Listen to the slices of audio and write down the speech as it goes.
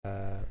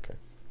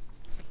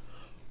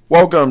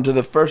Welcome to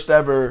the first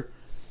ever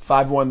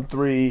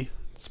 513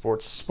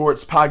 Sports.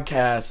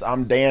 podcast.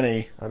 I'm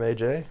Danny, I'm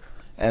AJ.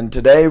 and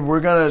today we're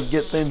going to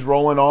get things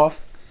rolling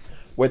off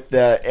with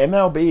the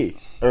NBA.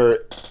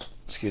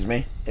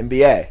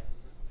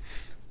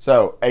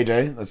 So,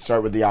 AJ, let's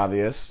start with the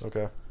obvious.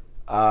 Okay.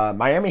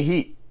 Miami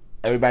Heat.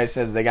 Everybody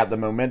says they got the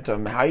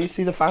momentum. How do you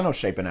see the finals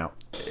shaping out?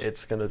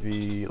 It's going to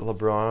be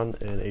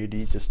LeBron and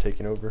AD just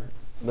taking over.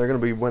 They're going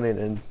to be winning,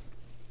 and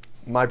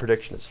my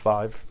prediction is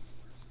 5.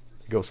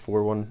 It goes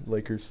 4-1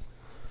 Lakers.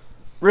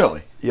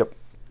 Really? Yep.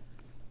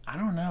 I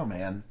don't know,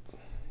 man.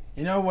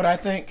 You know what I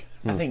think?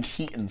 I think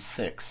Heat in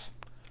 6.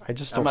 I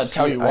just I'm don't going to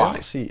tell you I why.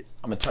 don't see it.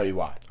 I'm going to tell you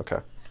why. Okay.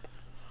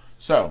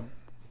 So,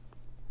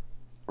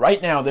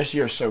 right now, this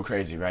year is so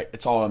crazy, right?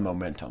 It's all in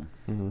momentum.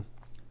 Mm-hmm.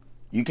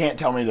 You can't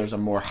tell me there's a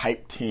more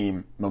hyped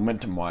team,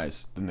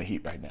 momentum-wise, than the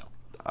Heat right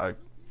now.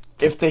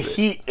 If the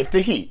Heat,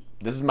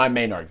 this is my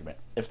main argument.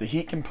 If the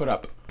Heat can put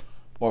up,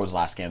 what was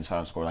last game's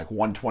final score, like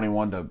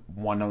 121 to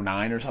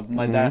 109 or something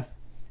like that,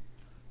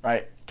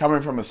 right?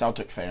 Coming from a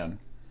Celtic fan,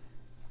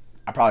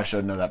 I probably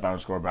should know that final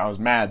score, but I was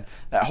mad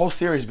that whole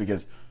series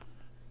because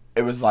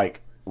it was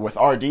like, with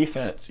our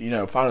defense,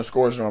 final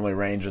scores normally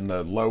range in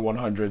the low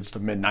 100s to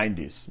mid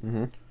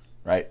 90s,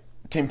 right?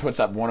 Team puts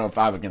up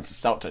 105 against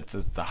the Celtics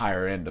is the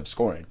higher end of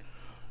scoring.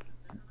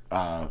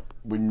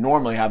 We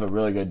normally have a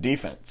really good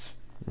defense.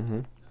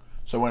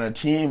 So when a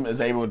team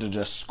is able to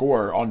just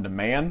score on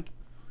demand,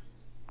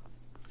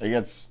 it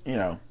gets,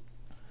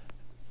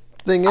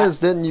 Thing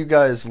is, didn't you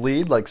guys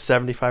lead like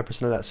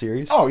 75% of that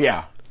series? Oh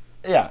yeah.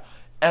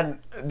 And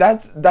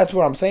that's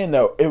what I'm saying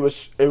though. It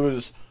was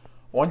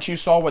once you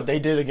saw what they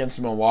did against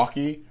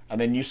Milwaukee,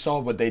 and then you saw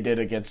what they did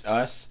against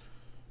us,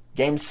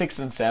 game 6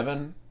 and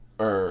 7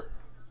 or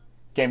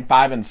game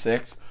 5 and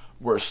 6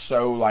 were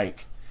so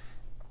like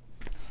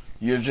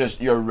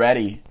you're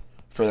ready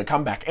for the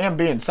comeback. And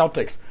being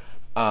Celtics,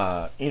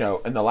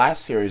 in the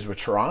last series with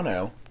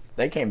Toronto,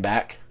 they came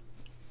back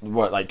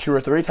like 2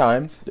 or 3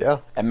 times,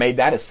 and made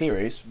that a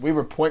series. We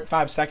were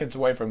 0.5 seconds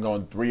away from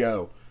going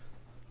 3-0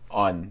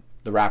 on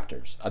the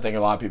Raptors. I think a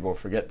lot of people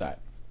forget that.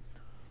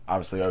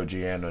 Obviously, OG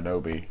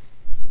Anunoby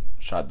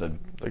shot the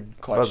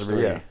clutch buzzer,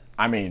 3. yeah.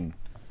 I mean,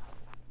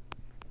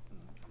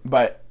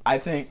 but I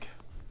think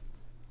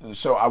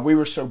so. We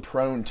were so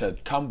prone to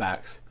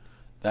comebacks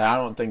that I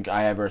don't think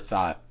I ever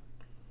thought,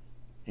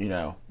 we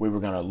were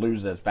going to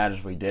lose as bad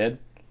as we did.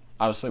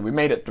 Obviously, we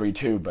made it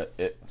 3-2, but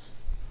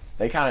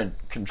they kind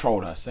of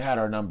controlled us. They had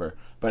our number.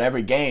 But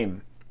every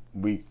game,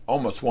 we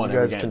almost won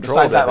every game.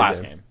 Besides that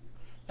last game.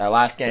 That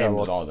last game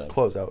was all them.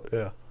 Closeout,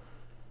 yeah.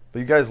 But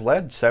you guys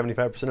led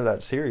 75% of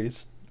that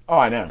series. Oh,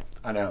 I know.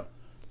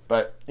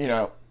 But,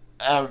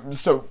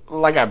 so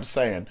like I'm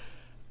saying,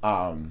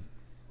 to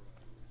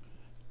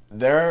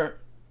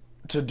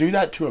do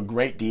that to a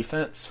great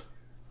defense,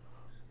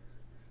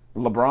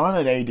 LeBron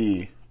and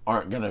AD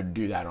aren't going to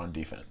do that on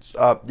defense.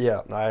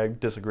 Yeah, I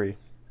disagree.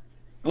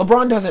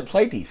 LeBron doesn't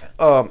play defense.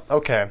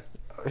 Okay.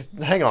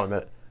 Hang on a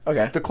minute.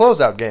 Okay. The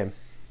closeout game.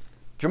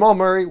 Jamal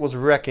Murray was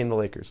wrecking the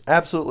Lakers.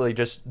 Absolutely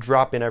just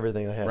dropping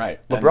everything they had. Right.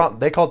 LeBron,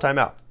 they called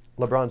timeout.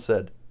 LeBron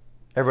said,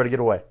 everybody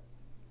get away.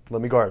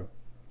 Let me guard him.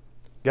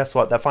 Guess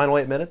what? That final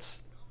 8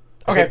 minutes?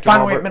 Okay,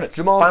 final 8 minutes.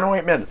 Final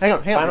 8 minutes. Hang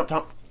on.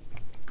 Tom.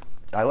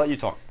 I let you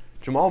talk.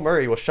 Jamal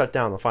Murray was shut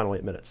down in the final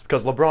 8 minutes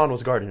because LeBron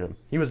was guarding him.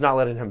 He was not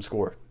letting him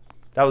score.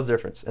 That was the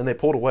difference. And they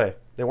pulled away.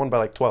 They won by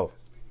like 12.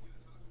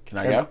 Can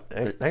I go?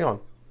 Hang on.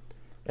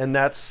 And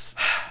that's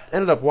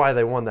ended up why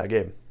they won that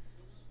game.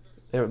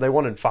 They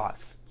won in 5.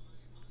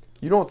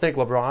 You don't think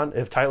LeBron,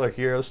 if Tyler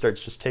Hero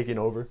starts just taking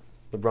over,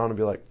 LeBron would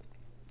be like,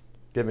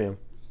 give me him.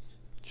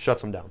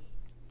 Shuts him down.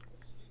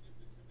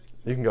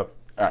 You can go.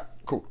 All right,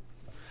 cool.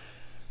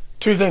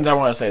 2 things I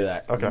want to say to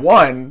that. Okay.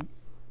 1,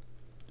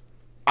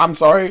 I'm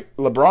sorry,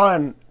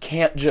 LeBron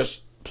can't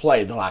just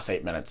play the last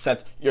 8 minutes.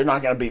 You're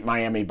not going to beat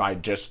Miami by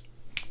just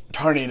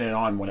turning it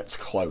on when it's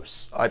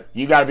close.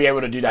 You got to be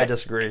able to do that. I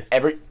disagree.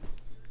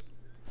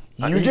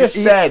 You just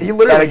said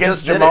that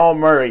against Jamal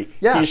Murray,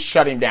 he's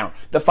shutting down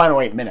the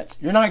final 8 minutes.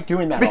 You're not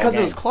doing that because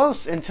all it was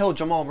close until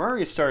Jamal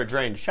Murray started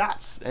draining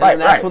shots. And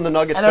that's when the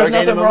Nuggets started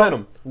gaining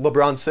momentum.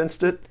 LeBron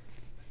sensed it,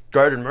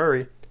 guarded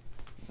Murray.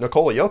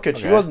 Nikola Jokic,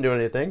 he wasn't doing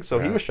anything, so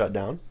he was shut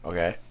down.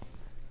 Okay.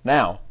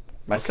 Now,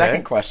 my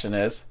second question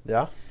is,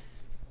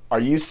 are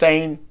you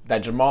saying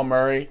that Jamal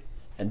Murray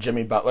and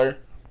Jimmy Butler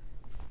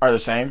are the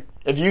same?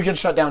 If you can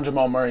shut down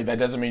Jamal Murray, that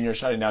doesn't mean you're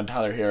shutting down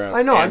Tyler Hero.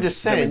 I know. I'm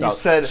just saying. You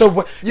said so.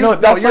 I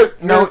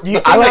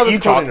let you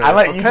talk. I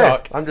let you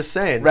talk. I'm just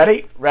saying.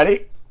 Ready.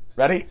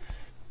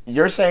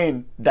 You're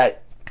saying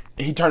that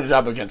he turned it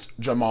up against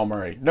Jamal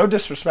Murray. No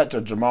disrespect to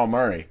Jamal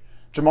Murray.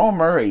 Jamal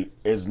Murray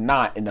is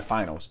not in the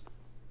finals,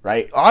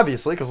 right?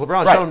 Obviously, because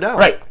LeBron shut him down.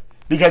 Right.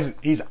 Because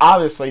he's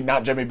obviously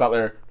not Jimmy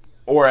Butler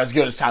or as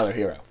good as Tyler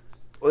Hero.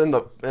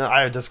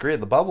 I disagree. In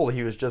the bubble,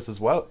 he was just as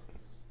well.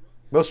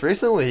 Most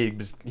recently,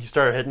 he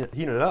started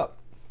heating it up.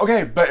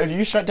 Okay, but if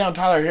you shut down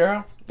Tyler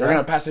Hero, they're going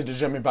to pass it to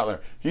Jimmy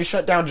Butler. If you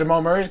shut down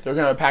Jamal Murray, they're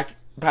going to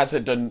pass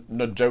it to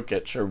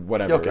Jokic or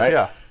whatever,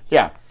 right?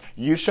 Yeah.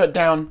 You shut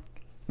down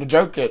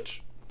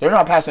Jokic, They're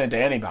not passing it to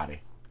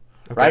anybody.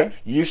 Okay. Right?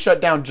 You shut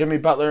down Jimmy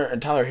Butler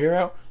and Tyler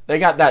Hero, they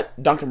got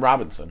that Duncan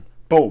Robinson.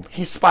 Boom.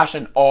 He's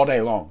splashing all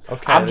day long.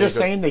 Okay, I'm just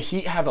saying the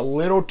Heat have a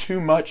little too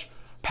much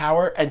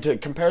power, and to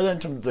compare them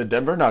to the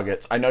Denver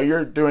Nuggets, I know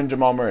you're doing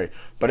Jamal Murray,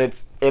 but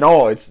it's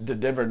the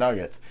Denver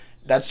Nuggets.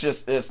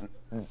 It's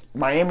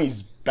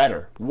Miami's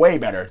better, way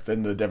better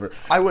than the Denver.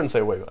 I wouldn't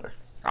say way better.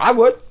 I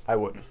would. I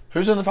wouldn't.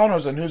 Who's in the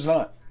finals and who's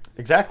not?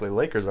 Exactly.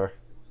 Lakers are.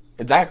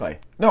 Exactly.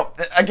 No,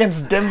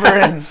 against Denver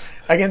and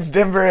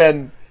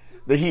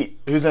the Heat.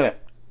 Who's in it?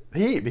 The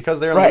Heat, because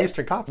they're in the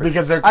Eastern Conference.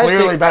 Because they're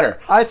clearly better.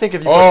 I think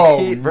if you put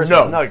the Heat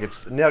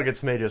versus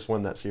Nuggets may just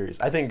win that series.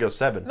 I think it goes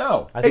 7.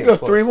 No, I think it goes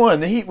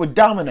 3-1. The Heat would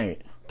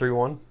dominate.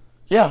 3-1?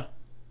 Yeah.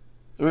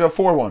 It would go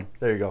 4-1.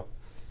 There you go.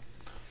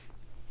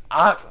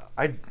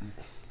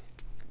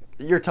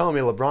 You're telling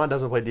me LeBron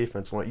doesn't play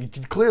defense? You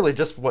clearly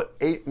just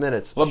 8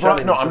 minutes?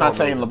 LeBron. No, I'm not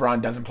saying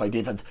LeBron doesn't play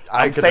defense.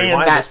 I'm saying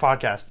that this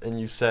podcast,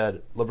 and you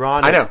said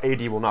LeBron and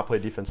AD will not play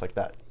defense like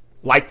that.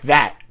 Like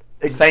that.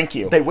 Thank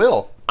you. They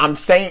will. I'm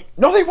saying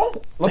no, they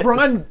won't.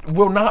 LeBron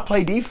will not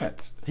play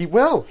defense. He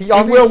will. He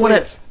will when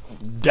it's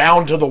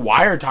down to the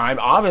wire time.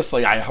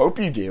 Obviously, I hope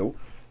you do.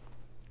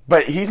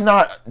 But he's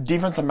not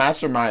defensive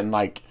mastermind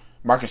like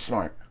Marcus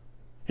Smart.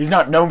 He's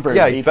not known for his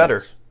defense. He's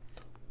better.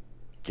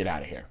 Get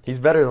out of here. He's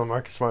better than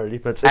Marcus Smart at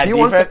defense. At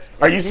defense?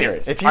 Are you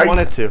serious? If he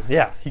wanted to,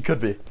 yeah, he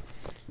could be.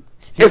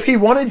 If he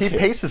wanted to. He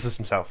paces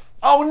himself.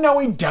 Oh, no,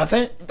 he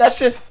doesn't. That's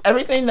just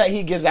everything that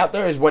he gives out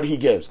there is what he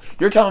gives.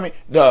 You're telling me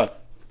the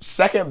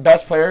second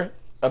best player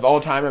of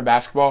all time in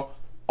basketball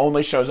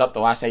only shows up the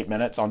last 8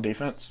 minutes on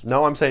defense?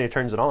 No, I'm saying he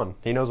turns it on.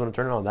 He knows when to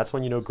turn it on. That's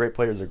when you know great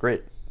players are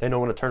great. They know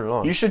when to turn it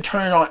on. You should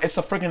turn it on. It's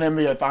the freaking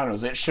NBA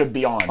Finals. It should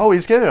be on. Oh,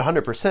 he's giving it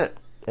 100%.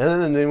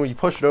 And then when you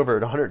push it over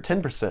at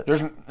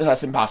 110%.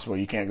 That's impossible.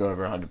 You can't go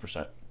over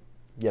 100%.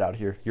 Get out of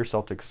here. Your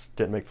Celtics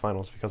didn't make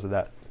finals because of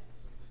that.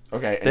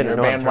 Okay, and you're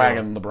a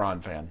bandwagon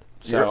LeBron fan.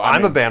 So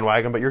I'm a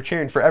bandwagon, but you're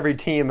cheering for every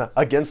team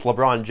against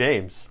LeBron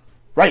James.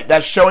 Right,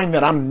 that's showing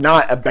that I'm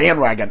not a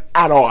bandwagon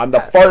at all. I'm the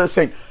farthest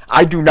thing.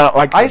 I do not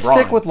like LeBron. I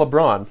stick with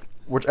LeBron,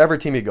 whichever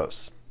team he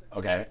goes.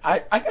 Okay,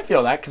 I can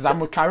feel that because I'm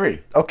with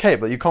Kyrie. Okay,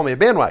 but you call me a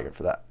bandwagon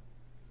for that.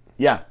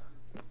 Yeah.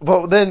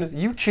 Well, then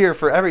you cheer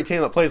for every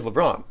team that plays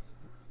LeBron.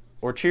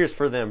 Or cheers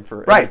for them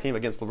for every team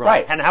against LeBron.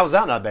 Right. And how is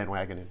that not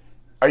bandwagoning?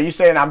 Are you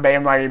saying I'm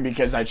bandwagoning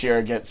because I cheer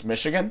against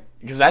Michigan?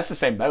 Because that's the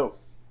same boat.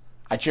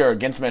 I cheer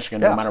against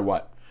Michigan no matter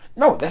what.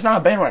 No, that's not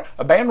a bandwagon.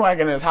 A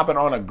bandwagon is hopping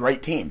on a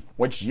great team,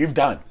 which you've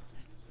done.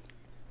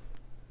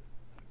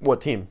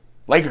 What team?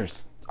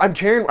 Lakers. I'm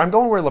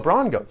going where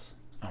LeBron goes.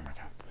 Oh my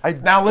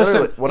God. Now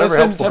listen, whatever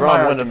helps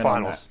LeBron win the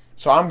finals.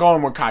 So I'm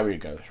going where Kyrie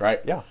goes,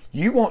 right? Yeah.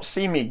 You won't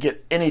see me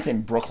get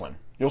anything Brooklyn.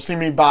 You'll see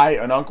me buy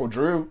an Uncle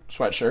Drew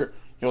sweatshirt.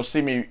 You'll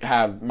see me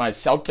have my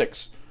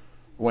Celtics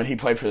when he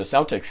played for the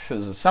Celtics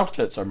because the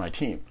Celtics are my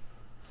team.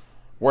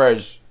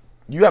 Whereas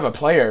you have a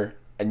player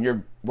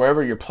and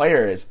wherever your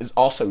player is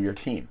also your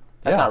team.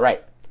 That's not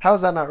right. How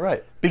is that not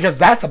right? Because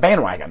that's a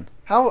bandwagon.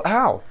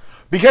 How?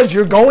 Because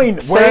you're going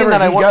saying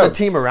that I want the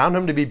team around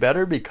him to be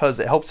better because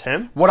it helps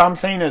him. What I'm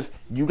saying is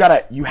you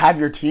have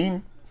your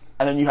team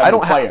and then you have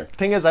your player.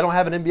 Thing is, I don't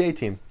have an NBA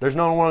team. There's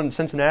no one in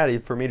Cincinnati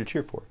for me to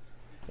cheer for.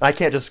 I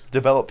can't just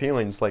develop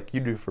feelings like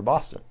you do for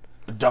Boston.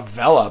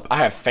 Develop? I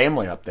have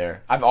family up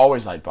there. I've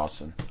always liked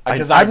Boston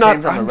because I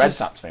came from a Red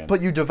Sox fan. But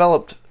you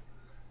developed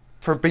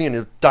for being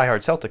a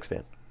diehard Celtics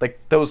fan. Like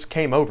those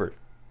came over.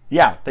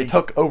 Yeah, they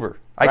took over.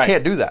 I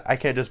can't do that. I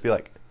can't just be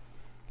like,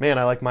 man,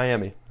 I like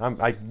Miami.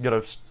 I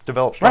gotta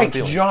develop strong feelings.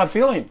 Because you don't have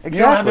feelings. Exactly.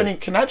 You don't have any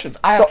connections.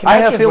 I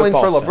have feelings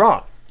for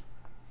LeBron.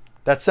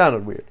 That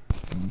sounded weird.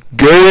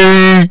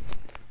 Gay.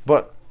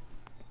 But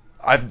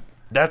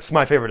that's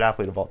my favorite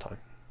athlete of all time.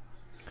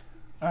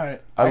 All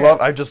right.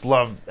 I just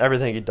love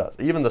everything he does.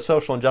 Even the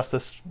social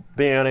injustice,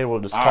 being unable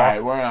to just talk. All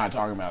right, we're not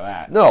talking about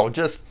that. No,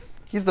 just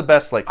he's the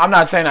best. Like, I'm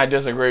not saying I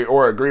disagree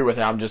or agree with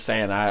it. I'm just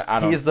saying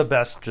I don't. He's the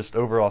best, just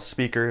overall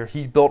speaker.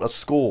 He built a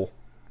school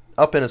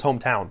up in his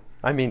hometown.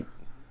 I mean,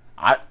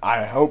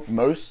 I hope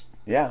most.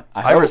 Yeah,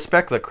 I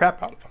respect the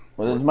crap out of him.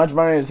 With as much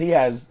money as he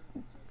has,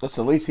 that's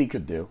the least he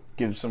could do.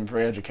 Give some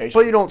free education.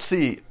 But you don't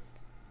see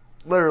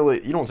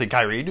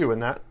Kyrie doing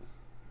that.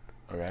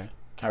 Okay.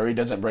 Kyrie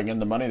doesn't bring in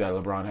the money that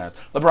LeBron has.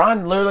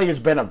 LeBron literally has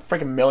been a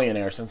freaking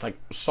millionaire since like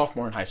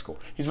sophomore in high school.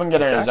 He's been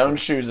getting his own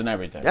shoes and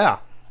everything. Yeah.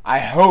 I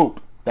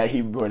hope that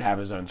he would have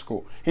his own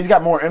school. He's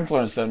got more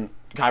influence than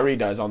Kyrie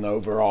does on the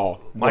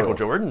overall Michael world.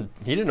 Jordan,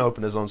 he didn't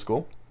open his own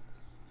school.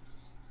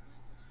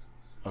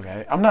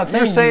 Okay. I'm not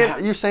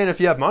saying... You're saying if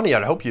you have money,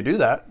 I'd hope you do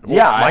that. Well,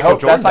 yeah, I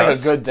hope that's like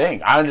a good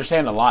thing. I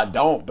understand a lot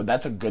don't, but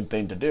that's a good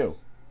thing to do.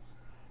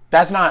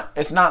 It's not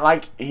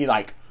like he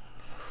like...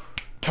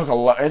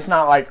 It's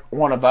not like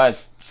one of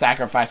us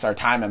sacrificed our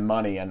time and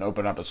money and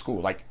opened up a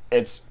school. Like,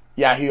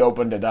 he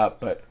opened it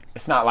up, but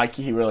it's not like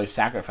he really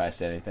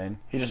sacrificed anything.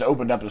 He just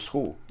opened up a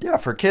school. Yeah,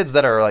 for kids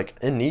that are like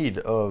in need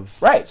of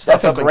right.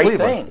 That's a great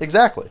thing.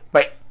 Exactly.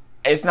 But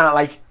it's not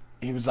like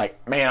he was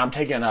like, man, I'm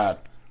taking a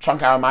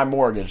chunk out of my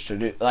mortgage to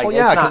do. Like, well,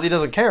 yeah, because he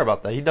doesn't care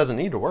about that. He doesn't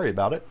need to worry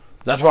about it.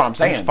 That's what I'm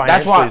saying.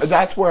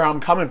 That's where I'm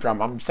coming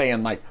from. I'm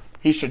saying, like,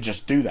 he should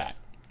just do that.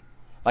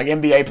 Like,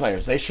 NBA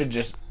players, they should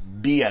just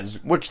be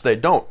as... Which they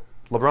don't.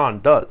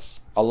 LeBron does.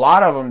 A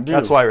lot of them do.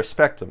 That's why I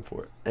respect him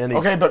for it. And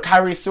okay, but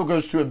Kyrie still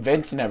goes to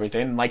events and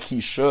everything, like he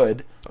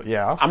should.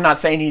 Yeah. I'm not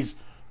saying he's...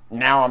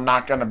 Now I'm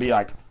not going to be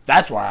like,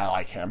 that's why I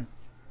like him.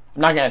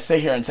 I'm not going to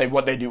sit here and say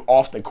what they do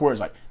off the court is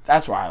like,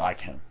 that's why I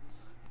like him.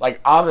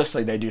 Like,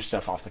 obviously they do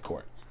stuff off the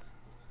court.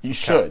 You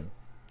should.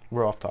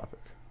 We're off topic.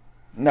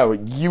 No,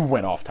 you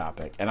went off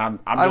topic, and I'm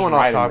just I went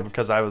off topic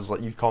because I was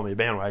like, you called me a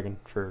bandwagon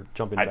for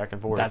jumping back and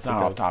forth. That's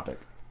not off topic.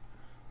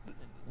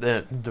 Then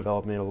it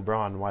developed me to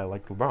LeBron and why I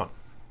like LeBron.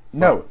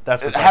 No,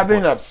 that's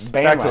having a bandwagon.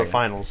 Back to the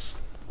finals.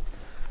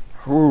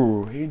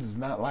 Ooh, he does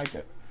not like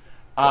it.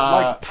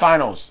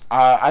 Finals.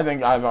 I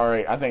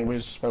think we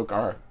spoke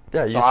our.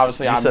 Yeah, you, so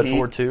obviously you I'm said Heat.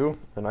 4-2,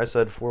 and I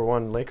said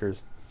 4-1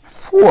 Lakers.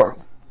 4-1.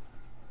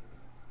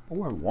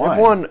 They've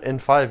won in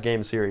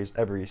 5-game series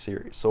every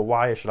series. So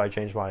why should I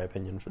change my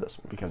opinion for this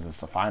one? Because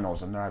it's the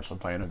finals and they're actually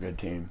playing a good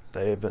team.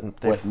 They've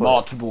with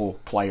multiple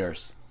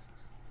players.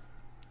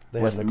 They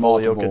have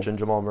Nikola Jokic and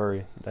Jamal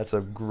Murray. That's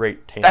a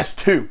great team. That's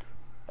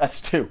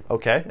two.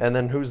 Okay, and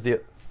then who's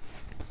the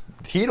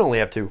Heat? Only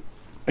have 2.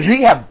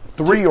 He have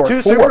 3 or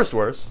 4 2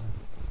 superstars.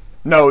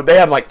 No, they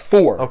have like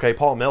 4. Okay,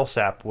 Paul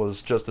Millsap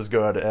was just as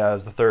good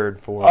as the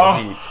third for the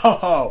Heat.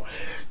 Oh,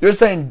 you're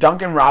saying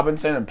Duncan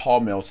Robinson and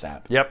Paul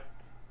Millsap? Yep.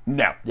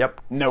 No.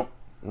 Yep. Nope.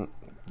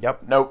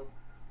 Yep. Nope.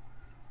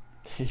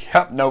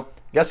 Yep.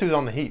 Nope. Guess who's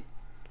on the Heat?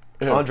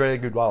 Who? Andre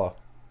Iguodala.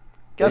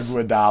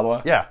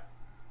 Iguodala? Yeah.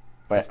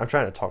 Wait. I'm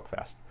trying to talk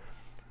fast.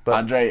 But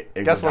Andre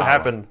Iguodala. Guess what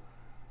happened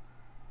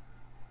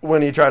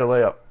when he tried to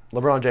lay up?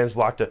 LeBron James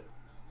blocked it.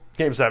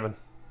 Game 7.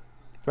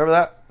 Remember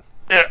that?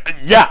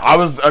 Yeah, I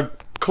was a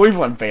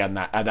Cleveland fan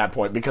at that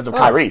point because of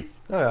Kyrie.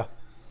 Oh, yeah.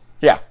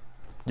 Yeah.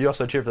 You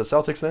also cheer for the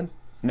Celtics then?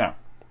 No.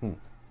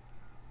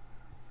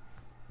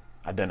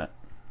 I didn't.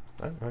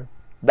 All right.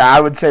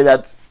 I would say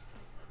that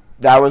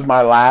was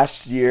my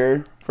last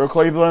year for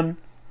Cleveland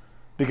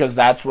because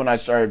that's when I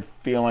started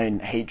feeling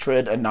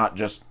hatred and not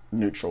just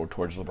neutral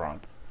towards LeBron.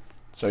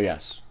 So,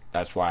 yes,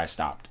 that's why I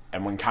stopped.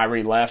 And when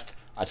Kyrie left,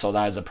 I saw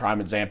that as a prime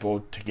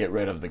example to get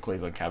rid of the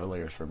Cleveland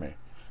Cavaliers for me.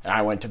 And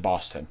I went to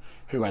Boston,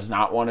 who has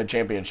not won a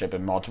championship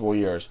in multiple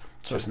years,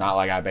 so it's not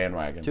like I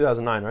bandwagon.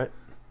 2009, right?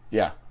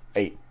 Yeah,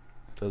 8.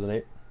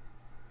 2008.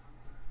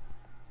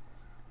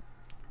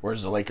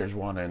 Where's the Lakers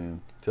won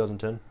in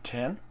 2010?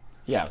 10?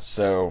 Yeah,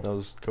 so... That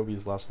was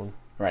Kobe's last one.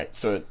 Right,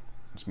 so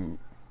it's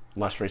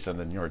less recent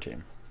than your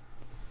team.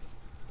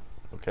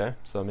 Okay,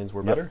 so that means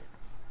we're better?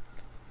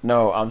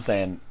 No, I'm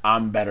saying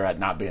I'm better at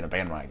not being a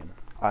bandwagon.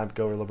 I'd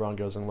go where LeBron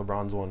goes, and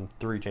LeBron's won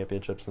 3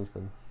 championships since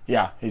then.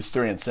 Yeah, he's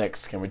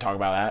 3-6. Can we talk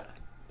about that?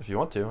 If you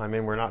want to. I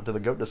mean, we're not to the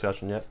GOAT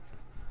discussion yet.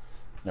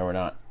 No, we're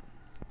not.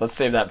 Let's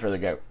save that for the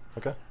GOAT.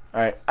 Okay.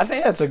 All right. I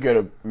think that's a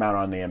good amount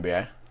on the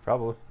NBA.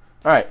 Probably.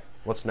 All right.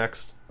 What's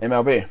next?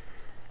 MLB.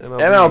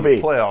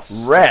 MLB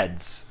playoffs.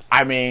 Reds.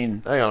 I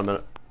mean... Hang on a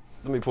minute.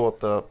 Let me pull up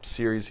the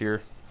series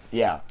here.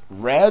 Yeah.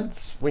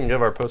 Reds. We can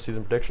give our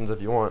postseason predictions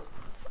if you want.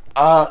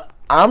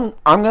 I'm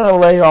gonna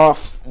lay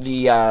off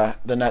the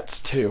Nets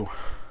too.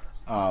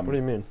 What do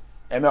you mean?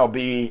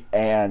 MLB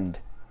and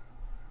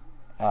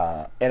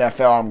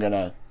NFL. I'm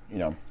gonna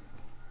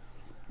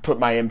put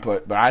my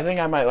input, but I think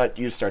I might let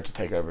you start to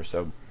take over.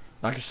 So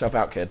knock yourself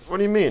out, kid. What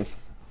do you mean?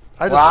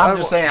 I'm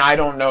just saying I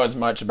don't know as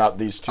much about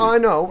these two. I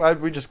know.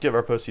 We just give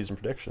our postseason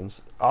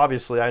predictions.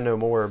 Obviously, I know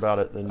more about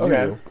it than you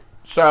do.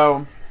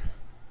 So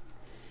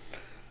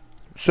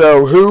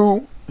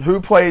who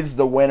plays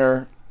the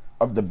winner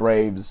of the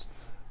Braves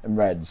and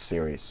Reds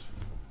series?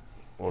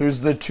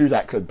 Who's the 2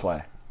 that could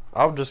play?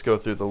 I'll just go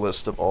through the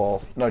list of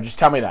all. No, just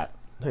tell me that.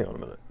 Hang on a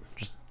minute.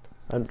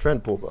 I'm trying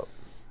to pull it up.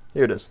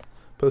 Here it is.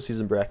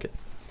 Postseason bracket.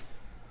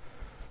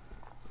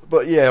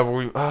 But yeah,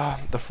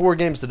 the 4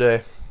 games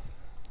today.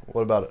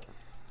 What about it?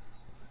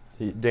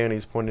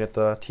 Danny's pointing at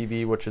the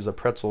TV, which is a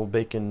pretzel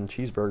bacon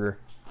cheeseburger.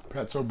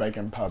 Pretzel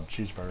bacon pub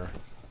cheeseburger.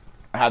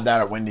 I had that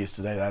at Wendy's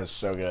today. That is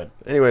so good.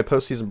 Anyway,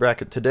 postseason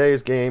bracket.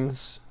 Today's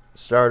games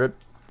started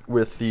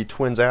with the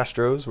Twins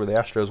Astros, where the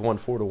Astros won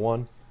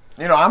 4-1.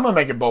 I'm gonna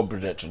make a bold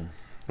prediction.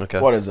 Okay.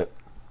 What is it?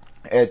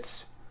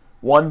 It's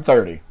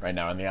 1:30 right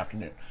now in the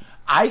afternoon.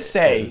 I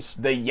say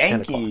the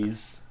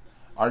Yankees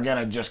are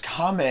gonna just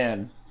come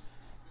in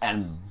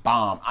and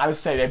bomb. I would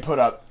say they put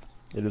up.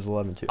 It is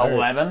 11-2.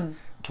 11,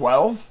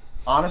 12,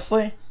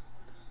 honestly.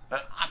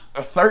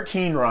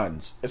 13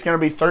 runs. It's going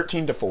to be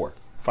 13-4,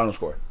 final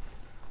score.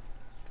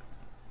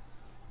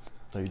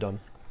 Are you done?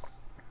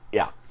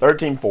 Yeah,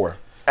 13-4.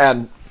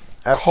 And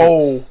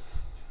Cole...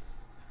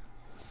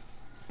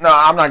 No,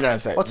 I'm not going to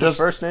say it. What's his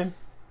first name?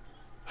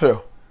 Who?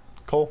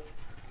 Cole.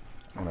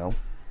 I don't know.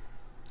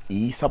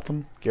 E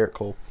something? Garrett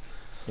Cole.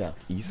 Yeah,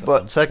 E something.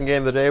 But second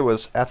game of the day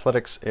was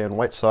Athletics and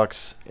White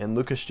Sox, and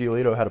Lucas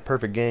Giolito had a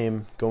perfect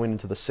game going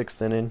into the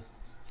 6th inning,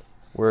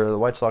 where the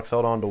White Sox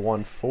held on to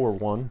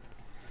 1-4-1,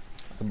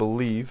 I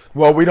believe.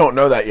 Well, we don't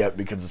know that yet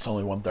because it's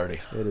only 1:30.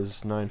 It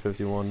is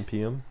 9:51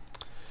 p.m.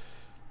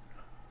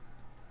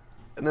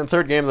 And then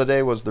third game of the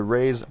day was the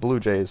Rays Blue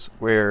Jays,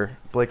 where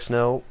Blake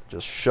Snell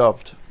just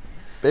shoved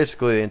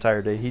basically the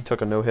entire day. He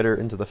took a no-hitter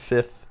into the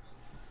fifth,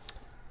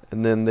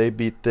 and then they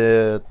beat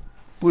the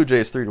Blue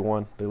Jays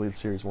 3-1. They lead the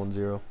series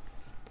 1-0.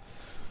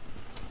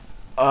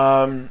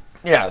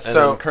 Yeah, And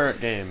so then current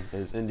game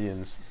is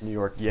Indians, New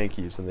York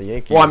Yankees, and the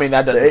Yankees. well, I mean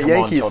that doesn't come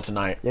on until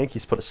tonight.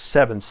 Yankees put a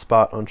 7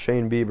 spot on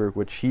Shane Bieber,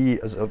 which he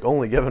has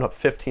only given up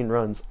 15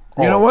 runs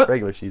all You know what?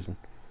 regular season.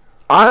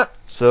 I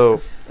So,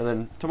 and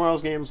then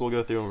tomorrow's games, we'll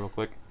go through them real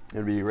quick.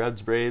 It'll be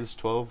Reds, Braves,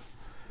 12.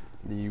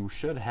 You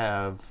should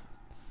have...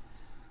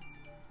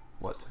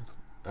 What?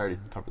 I already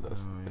covered those.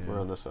 We're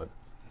on this side.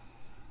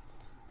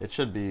 It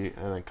should be,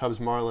 and then Cubs,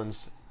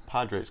 Marlins,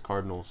 Padres,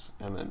 Cardinals,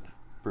 and then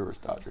Brewers,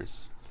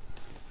 Dodgers.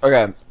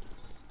 okay.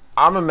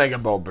 I'm gonna make a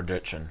bold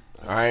prediction.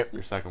 All right.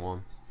 Your second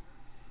one.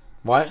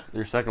 What?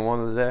 Your second one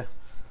of the day.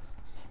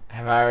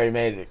 Have I already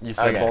made it? You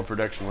said Okay. bold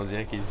prediction was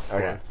Yankees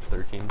Okay.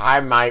 13. I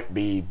might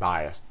be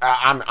biased.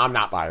 I'm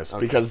not biased Okay.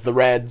 because the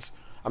Reds.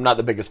 I'm not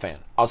the biggest fan.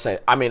 I'll say.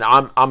 I mean,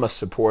 I'm a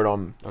support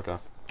them Okay.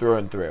 through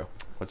and through.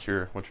 What's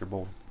your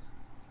bold?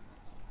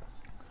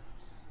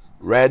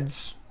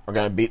 Reds are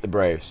gonna beat the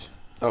Braves.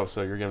 Oh,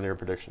 so you're giving your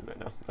prediction right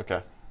now.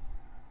 Okay.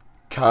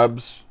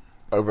 Cubs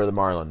over the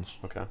Marlins.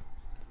 Okay.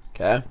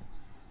 Okay.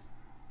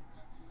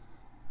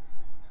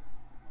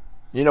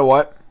 You know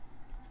what?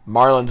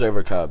 Marlins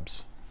over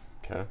Cubs.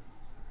 Okay.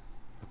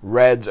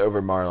 Reds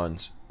over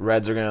Marlins.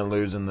 Reds are gonna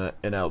lose in the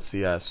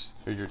NLCS.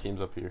 Who's your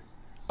teams up here?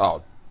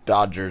 Oh,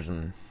 Dodgers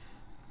and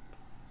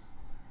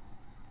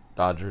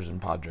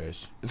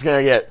Padres. It's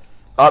gonna get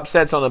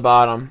upsets on the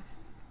bottom.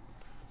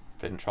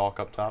 Fit and chalk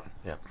up top?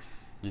 Yep.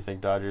 You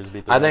think Dodgers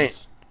beat the I Reds?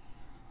 think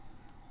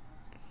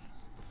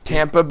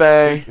Tampa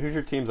Bay. Who's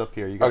your teams up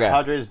here? You got Okay.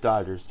 Padres,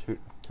 Dodgers.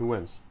 Who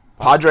wins?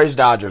 Padres,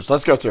 Dodgers.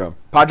 Let's go through them.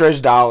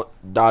 Padres,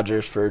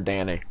 Dodgers for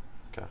Danny.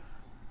 Okay.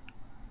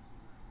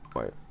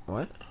 Wait,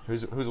 what?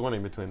 Who's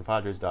winning between the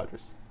Padres,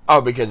 Dodgers?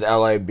 Oh, because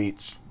LA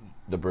beats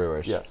the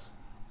Brewers. Yes.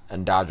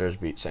 And Dodgers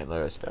beat St.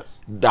 Louis. Yes.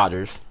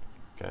 Dodgers.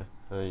 Okay.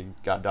 And then you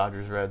got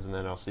Dodgers, Reds, and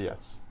then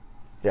LCS.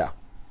 Yeah.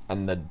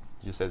 And the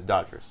You said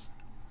Dodgers.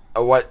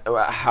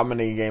 how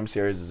many game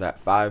series is that?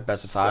 5?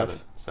 Best of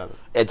 5? 7.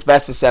 It's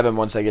best of 7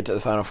 once they get to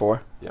the final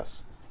 4.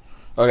 Yes.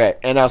 Okay,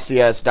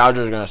 NLCS,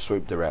 Dodgers are going to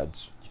sweep the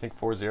Reds. You think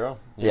 4-0?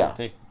 You Yeah. don't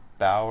think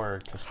Bauer,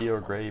 Castillo,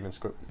 or Gray even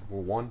scored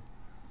 1?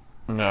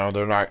 No,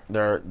 they're not.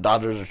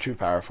 Dodgers are too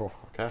powerful.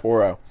 Okay.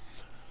 4-0.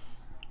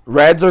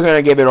 Reds are going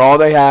to give it all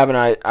they have, and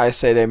I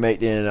say they make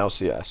the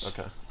NLCS.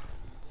 Okay.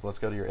 So let's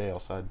go to your AL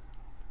side.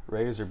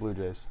 Rays or Blue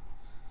Jays?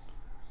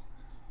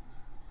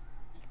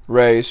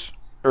 Rays.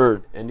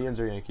 Indians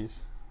or Yankees?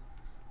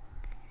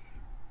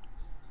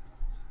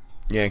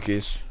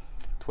 Yankees.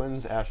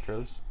 Twins,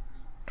 Astros,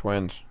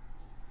 Twins.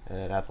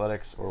 and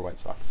Athletics or White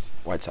Sox?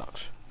 White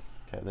Sox.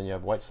 Okay, then you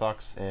have White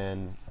Sox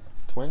and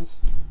Twins?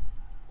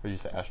 Or did you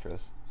say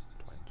Astros?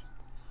 Twins.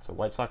 So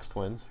White Sox,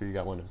 Twins. Who you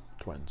got winning?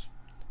 Twins.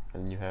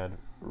 And you had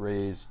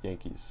Rays,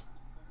 Yankees.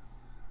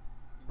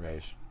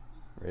 Rays.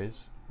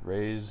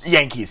 Rays.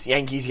 Yankees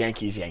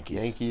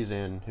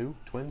And who?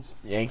 Twins?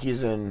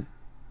 Yankees and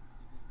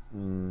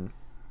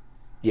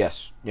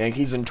yes,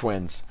 Yankees and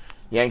Twins.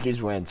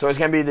 Yankees win. So it's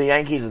going to be the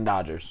Yankees and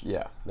Dodgers.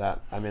 Yeah, that's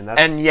And the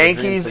dream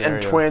Yankees and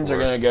scenario Twins are for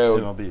going to go.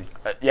 MLB.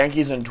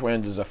 Yankees and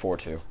Twins is a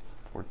 4-2.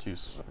 4-2.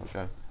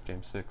 Okay,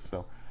 Game 6.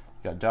 So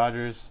you got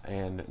Dodgers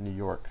and New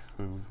York.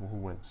 Who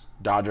wins?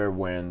 Dodger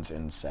wins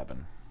in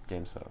 7.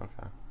 Game 7.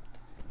 Okay.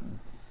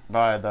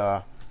 By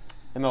the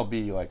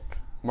MLB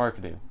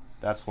marketing,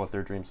 that's what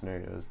their dream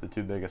scenario is. The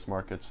two biggest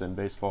markets in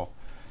baseball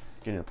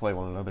getting to play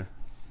one another.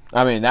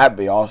 I mean, that'd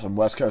be awesome.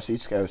 West Coast,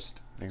 East Coast.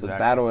 Exactly. Let's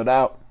battle it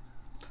out.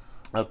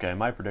 Okay,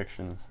 my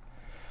predictions.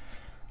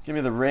 Give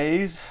me the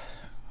Rays.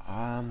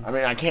 I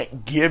mean, I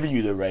can't give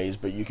you the Rays,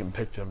 but you can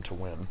pick them to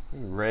win.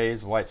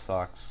 Rays, White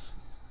Sox.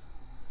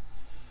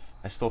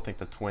 I still think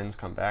the Twins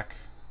come back.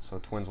 So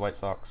Twins, White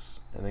Sox.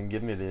 And then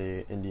give me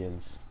the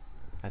Indians.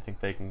 I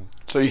think they can.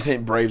 So you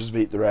think Braves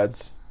beat the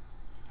Reds?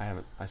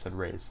 I said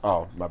Rays.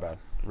 Oh, my bad.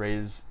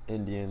 Rays,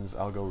 Indians.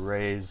 I'll go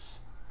Rays.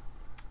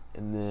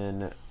 And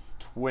then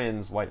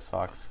Twins, White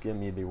Sox. Give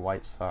me the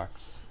White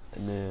Sox.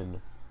 And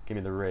then give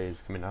me the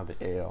Rays coming out of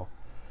the AL.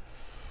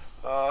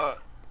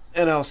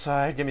 NL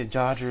side, give me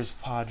Dodgers,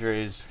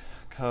 Padres,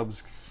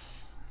 Cubs.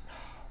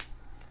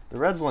 The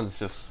Reds one's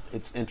just,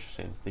 it's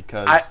interesting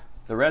because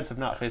the Reds have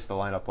not faced a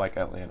lineup like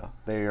Atlanta.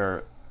 They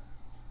are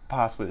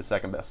possibly the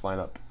second best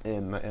lineup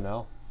in the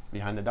NL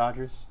behind the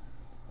Dodgers.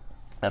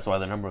 That's why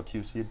they're number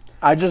 2 seed.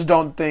 I just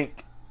don't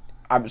think.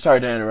 I'm sorry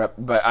to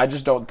interrupt, but I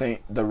just don't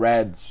think the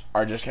Reds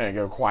are just going to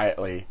go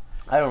quietly.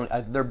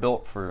 They're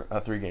built for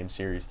a 3-game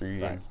series,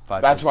 3-game, Right.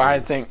 5. That's why I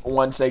think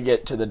once they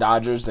get to the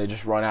Dodgers, they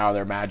just run out of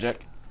their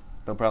magic.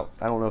 I don't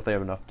know if they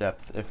have enough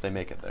depth if they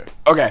make it there.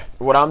 Okay,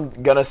 what I'm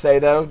going to say,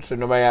 though, so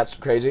nobody acts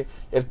crazy,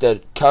 if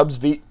the Cubs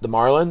beat the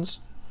Marlins,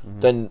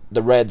 then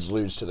the Reds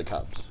lose to the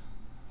Cubs.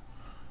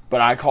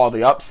 But I call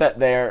the upset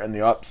there and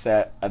the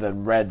upset, and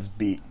then Reds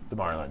beat the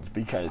Marlins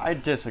because I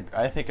disagree.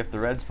 I think if the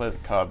Reds play the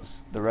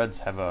Cubs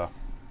have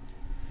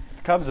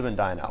been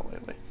dying out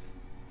lately.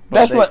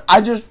 That's what I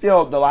just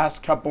feel. The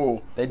last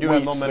couple they do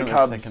weeks, have momentum the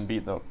Cubs, if they can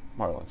beat the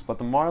Marlins, but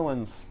the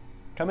Marlins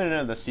coming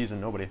into the season,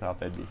 nobody thought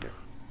they'd be here.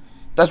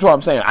 That's what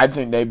I'm saying. I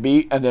think they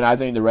beat, and then I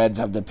think the Reds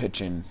have the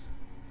pitching.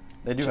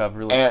 They do have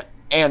really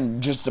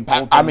and just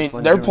the. I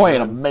mean, they're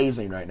playing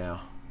amazing right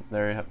now.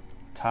 They're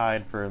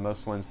tied for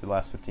most wins the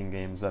last 15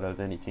 games out of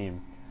any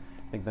team.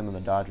 I think them and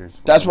the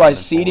Dodgers. That's why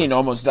seeding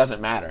almost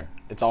doesn't matter.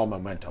 It's all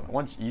momentum.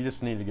 Once you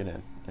just need to get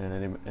in,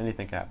 and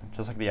anything can happen.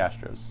 Just like the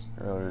Astros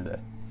earlier today.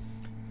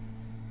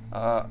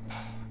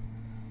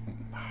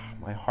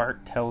 My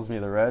heart tells me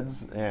the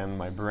Reds, and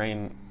my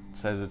brain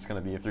says it's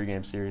going to be a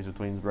 3-game series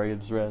between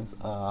Braves Reds.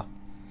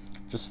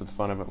 Just for the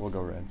fun of it, we'll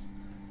go Reds.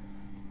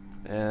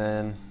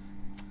 And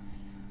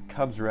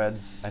Cubs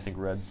Reds. I think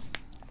Reds.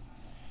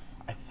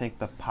 I think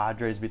the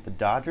Padres beat the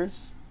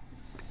Dodgers.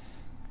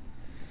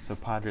 So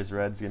Padres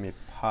Reds, give me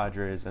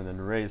Padres, and then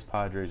Rays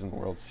Padres in the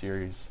World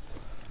Series.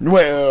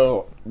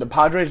 Well, the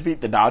Padres beat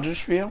the Dodgers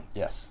for you?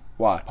 Yes.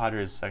 Why?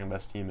 Padres second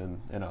best team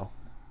in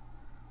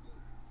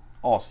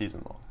all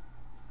season long.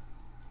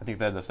 I think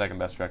they had the second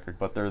best record,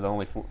 but they're the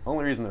only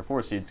reason they're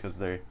 4 seeds because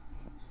they're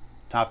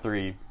top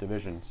 3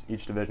 divisions.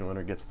 Each division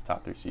winner gets the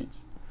top 3 seeds.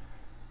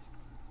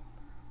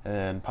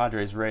 And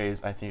Padres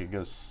Rays, I think it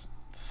goes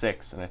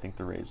 6, and I think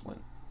the Rays win.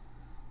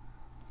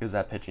 Because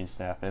that pitching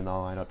staff and the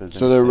lineup is.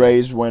 So the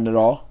Rays win it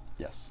all?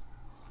 Yes.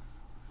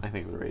 I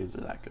think the Rays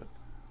are that good.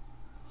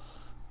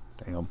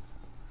 Damn.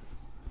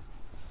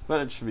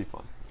 But it should be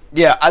fun.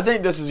 Yeah, I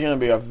think this is going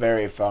to be a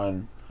very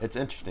fun. It's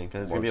interesting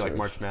because it's going to be like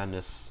March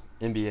Madness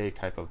NBA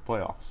type of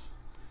playoffs.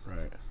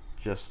 Right.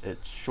 Just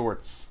it's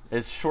short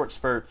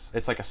spurts.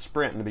 It's like a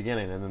sprint in the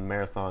beginning, and then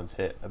marathons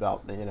hit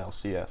about the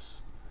NLCS.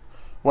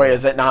 Wait,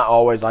 is it not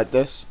always like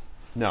this?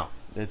 No,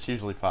 it's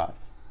usually 5.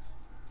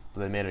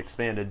 But they made it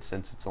expanded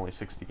since it's only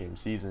 60-game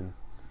season.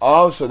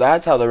 Oh, so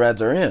that's how the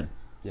Reds are in.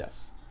 Yes.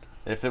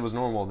 And if it was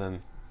normal,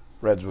 then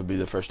Reds would be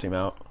the first team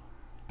out.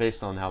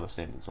 Based on how the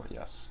standings went,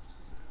 yes.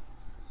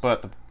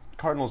 But the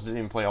Cardinals didn't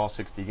even play all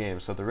 60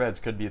 games, so the Reds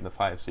could be in the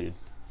 5 seed.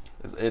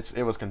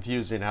 It was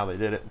confusing how they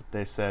did it.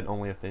 They said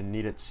only if they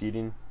needed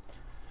seeding.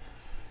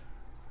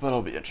 But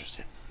it'll be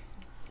interesting.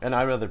 And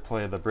I'd rather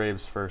play the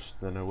Braves first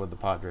than I would the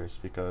Padres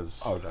because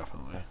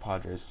definitely. The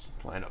Padres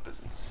lineup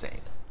is insane.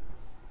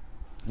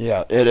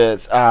 Yeah, it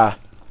is. But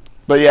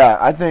yeah,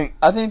 I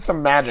think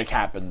some magic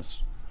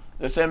happens.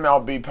 This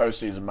MLB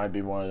postseason might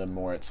be one of the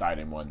more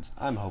exciting ones.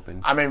 I'm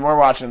hoping. I mean, we're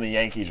watching the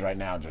Yankees right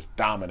now just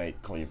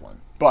dominate Cleveland.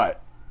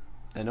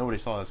 And nobody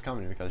saw this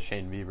coming because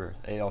Shane Bieber,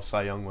 AL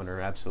Cy Young winner,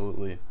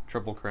 absolutely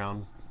triple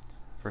crown.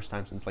 First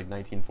time since like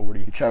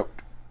 1940. He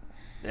choked.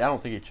 Yeah, I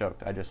don't think he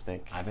choked. I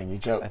think he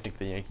choked. I think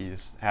the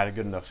Yankees had a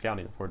good enough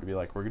scouting report to be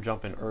like, we're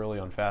jumping early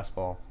on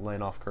fastball,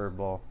 laying off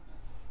curveball,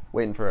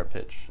 waiting for a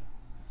pitch.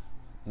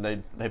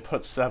 And they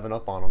put 7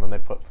 up on him, and they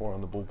put 4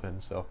 on the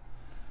bullpen. So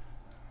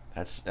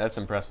that's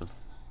impressive.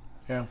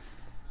 Yeah.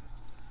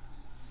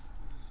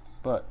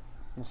 But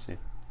we'll see.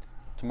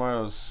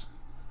 Tomorrow's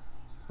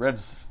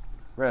Reds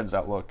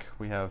outlook.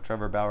 We have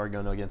Trevor Bauer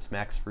going against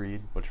Max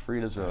Fried, which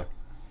Fried is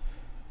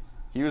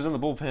he was in the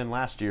bullpen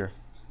last year,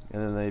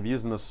 and then they've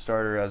used him as a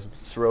starter as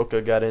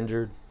Soroka got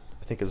injured.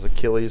 I think his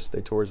Achilles.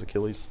 They tore his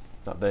Achilles.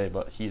 Not they,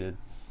 but he did.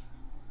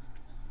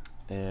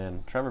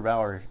 And Trevor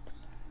Bauer,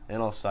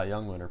 NL Cy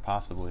Young winner,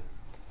 possibly.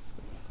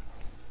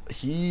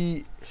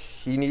 He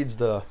needs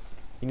to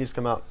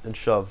come out and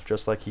shove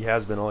just like he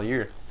has been all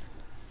year.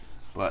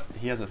 But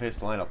he hasn't faced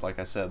the lineup, like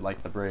I said,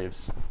 like the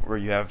Braves, where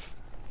you have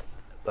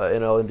the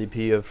NL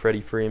MVP of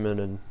Freddie Freeman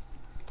and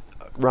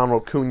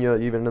Ronald Acuna,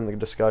 even in the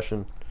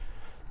discussion,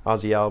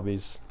 Ozzie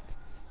Albies.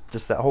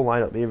 Just that whole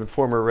lineup, even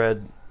former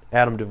Red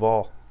Adam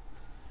Duvall.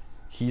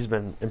 He's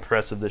been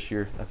impressive this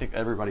year. I think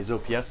everybody's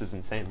OPS is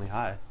insanely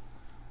high.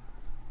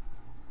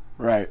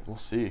 Right. We'll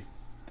see.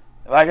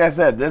 Like I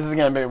said, this is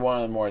going to be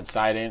one of the more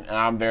exciting, and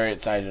I'm very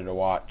excited to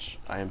watch.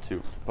 I am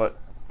too. But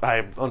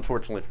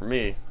unfortunately for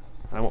me,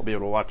 I won't be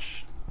able to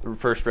watch the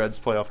first Reds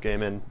playoff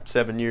game in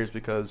 7 years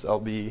because I'll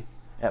be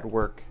at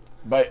work.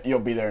 But you'll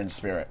be there in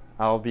spirit.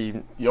 I'll be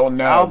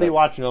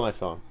watching on my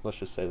phone. Let's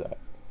just say that.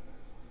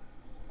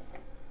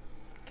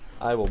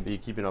 I will be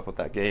keeping up with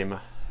that game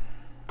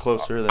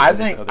closer than I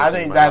think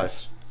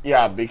that's life.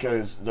 Yeah,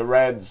 because the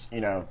Reds,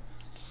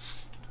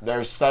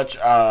 there's such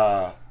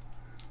the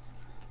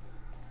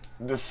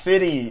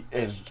city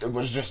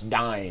was just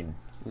dying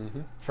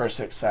for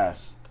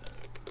success.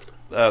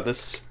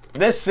 This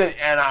city,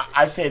 and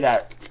I say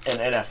that in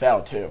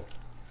NFL too.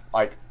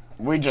 Like,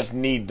 we just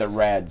need the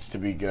Reds to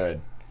be good.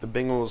 The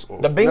Bengals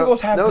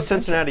have no potential.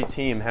 Cincinnati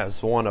team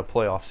has won a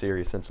playoff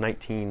series since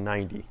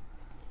 1990.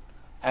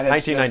 And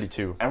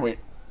 1992. And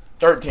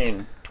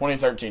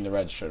 2013, the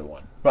Reds should have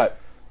won. But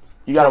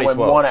you got to win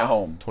one at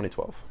home.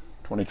 2012.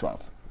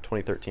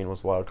 2013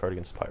 was the wild card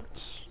against the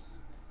Pirates,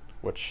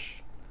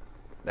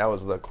 that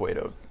was the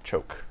Cueto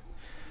choke.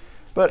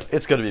 But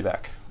it's good to be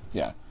back.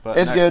 Yeah, but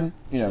it's good.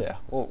 Yeah,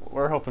 well,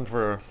 we're hoping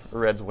for a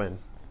Reds win.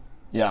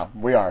 Yeah,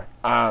 we are.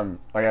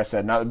 Like I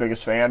said, not the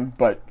biggest fan,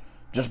 but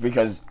just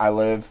because I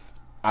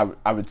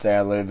would say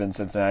I live in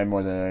Cincinnati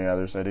more than any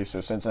other city. So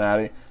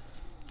Cincinnati,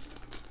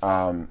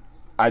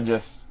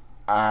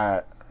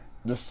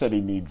 This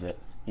city needs it,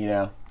 you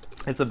know?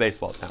 It's a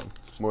baseball town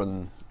more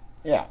than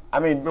Yeah. I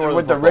mean, More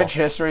with than the rich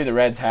football. history the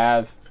Reds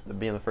have,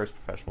 being the first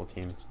professional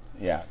team.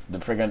 yeah, the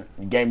friggin'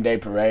 game day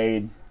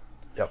parade,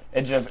 Yep.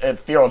 it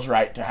feels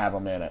right to have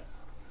them in it.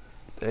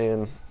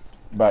 And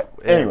But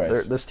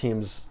anyways, this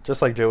team's,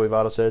 just like Joey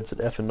Votto said, it's an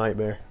effing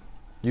nightmare.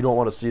 You don't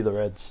want to see the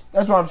Reds.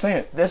 that's what I'm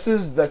saying. This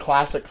is the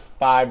classic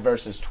 5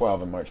 versus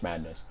 12 in March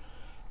Madness.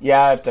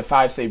 Yeah, if the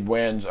 5 seed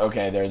wins,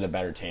 okay, they're the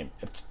better team.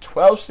 If the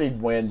 12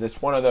 seed wins, it's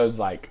one of those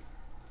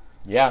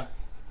yeah,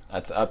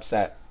 that's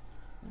upset.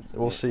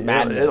 We'll see.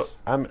 Madness.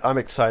 I'm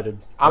excited.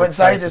 I'm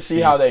excited to see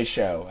how they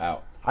show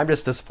out. I'm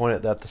just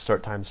disappointed that the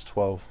start time's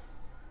 12.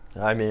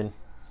 I mean,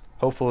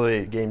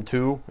 hopefully game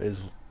 2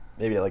 is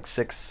maybe at like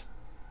 6,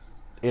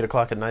 8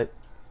 o'clock at night.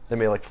 They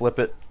may like flip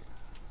it,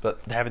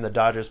 but having the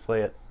Dodgers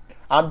play it.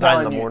 I'm 9 in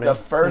telling the you, morning. the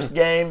first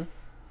game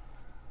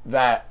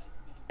that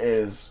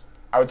is,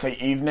 I would say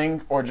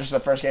evening, or just the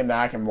first game that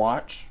I can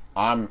watch,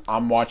 I'm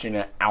watching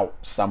it out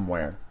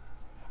somewhere.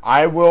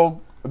 I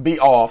will be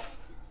off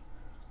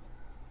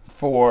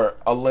for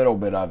a little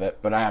bit of it,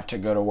 but I have to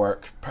go to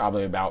work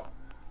probably about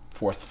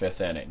 4th,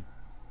 5th inning.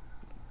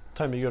 What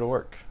time do you go to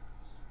work?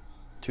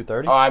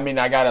 2:30. Oh, I mean,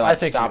 I gotta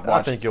stop I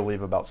watching. think you'll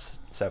leave about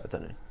 7th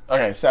inning.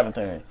 Okay, 7th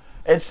inning.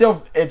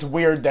 It's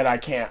weird that I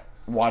can't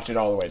watch it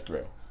all the way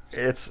through.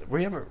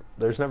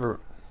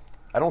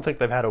 I don't think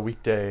they've had a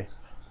weekday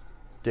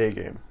day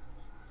game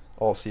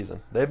all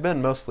season. They've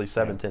been mostly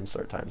 7-10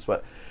 start times,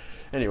 but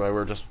anyway,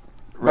 we're just.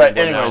 But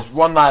rambling anyways,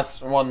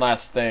 now. one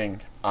last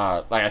thing.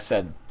 Like I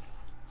said,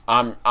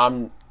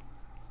 I'm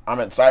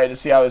excited to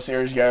see how the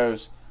series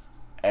goes,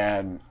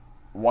 and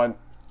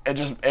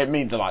it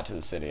means a lot to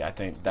the city. I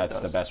think that's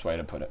the best way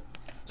to put it.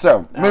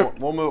 So Now,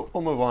 we'll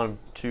move on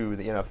to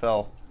the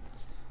NFL.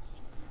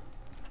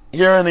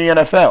 here in the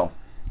NFL,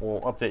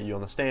 We'll update you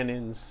on the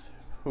standings,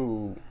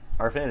 who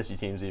our fantasy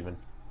teams even.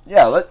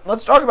 yeah,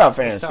 let's talk about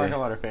fantasy. Let's talk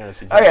about our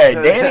fantasy teams. Okay,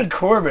 Danny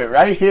Corbett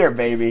right here,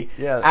 baby.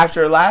 Yeah.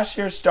 After last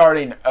year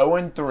starting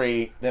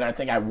 0-3, then I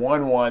think I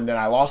won 1, then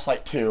I lost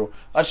like 2.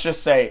 Let's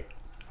just say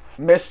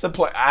missed the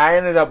play. I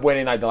ended up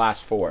winning like the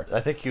last 4. I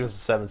think he was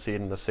the 7th seed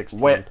in the 6th.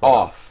 Went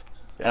off,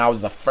 and I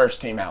was the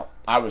first team out.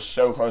 I was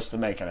so close to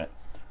making it.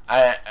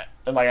 And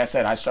like I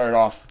said, I started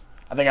off.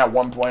 I think at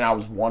one point I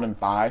was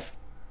 1-5,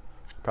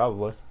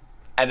 Probably.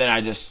 and then I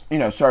just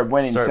started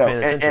winning. Started So paying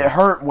it attention.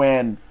 hurt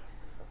when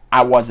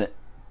I wasn't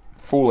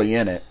fully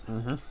in it.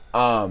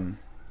 Mm-hmm.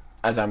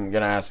 As I'm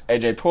gonna ask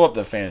AJ, pull up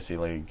the fantasy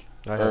league,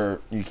 I have-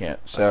 or you can't.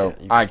 So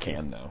can't. You I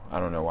can though. I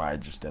don't know why I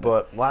just didn't.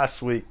 But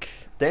last week,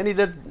 Danny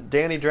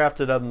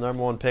drafted the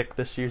number 1 pick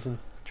this season.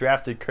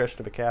 Drafted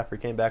Christian McCaffrey,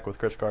 came back with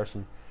Chris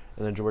Carson,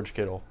 and then George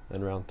Kittle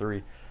in round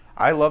 3.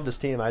 I loved his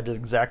team. I did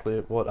exactly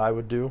what I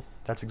would do.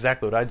 That's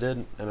exactly what I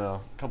did in a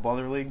couple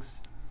other leagues.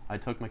 I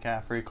took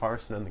McCaffrey,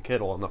 Carson, and the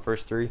Kittle in the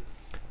first 3.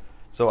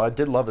 So I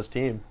did love his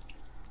team,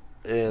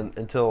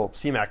 until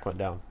C-Mac went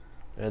down,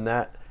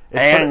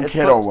 and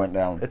Kittle went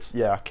down.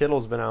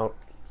 Kittle's been out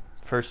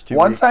first 2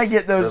 Once weeks. I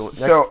get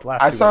those,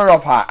 I started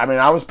off hot. I mean,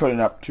 I was putting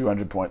up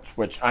 200 points,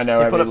 which I know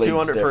You every put up league's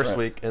 200 first different.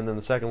 week, and then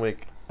the second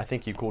week, I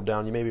think you cooled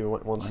down. You maybe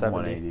went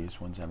 170. 180s,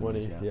 170s,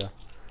 180, yeah.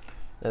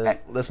 And then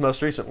this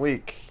most recent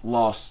week,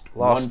 Lost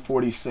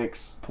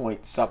 146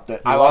 point something.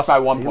 he I lost by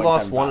 1.7. He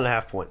lost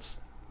 1.5 points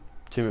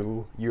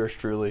to yours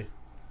truly,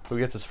 who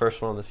gets his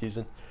first one of the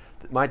season.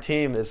 My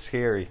team is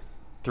scary.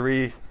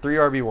 Three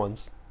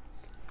RB1s.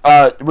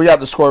 We got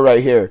the score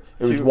right here.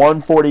 It was Two-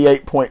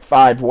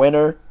 148.5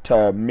 winner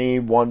to me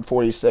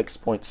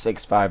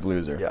 146.65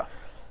 loser. Yeah.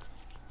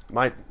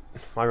 My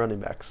running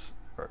backs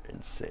are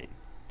insane.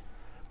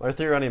 My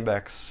 3 running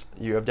backs,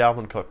 you have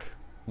Dalvin Cook,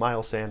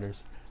 Miles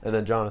Sanders, and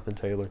then Jonathan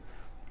Taylor.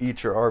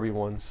 Each are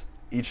RB1s.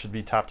 Each should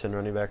be top 10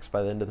 running backs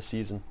by the end of the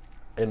season,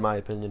 in my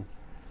opinion.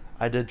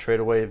 I did trade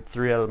away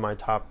 2 out of my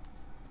top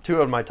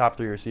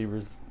 3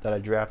 receivers that I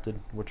drafted,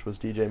 which was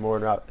DJ Moore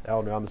and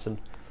Allen Robinson.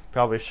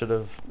 Probably should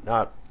have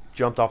not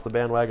jumped off the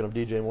bandwagon of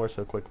DJ Moore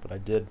so quick, but I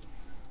did.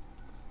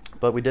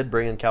 But we did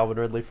bring in Calvin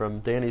Ridley from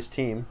Danny's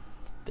team.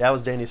 That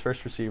was Danny's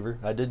first receiver.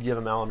 I did give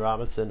him Allen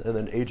Robinson and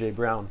then A.J.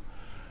 Brown,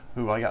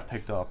 who I got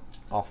picked up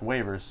off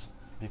waivers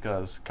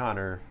because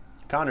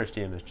Connor's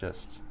team is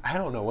just, I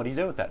don't know what he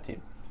did with that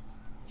team.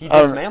 He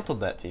dismantled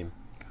that team.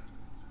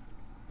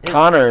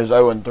 Connor is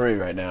 0-3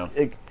 right now.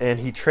 And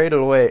he traded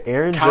away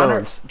Aaron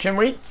Jones. Can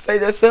we say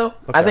this though? Okay.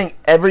 I think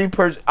every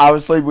person.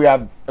 Obviously, we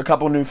have a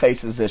couple new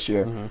faces this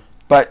year, Mm-hmm.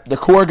 but the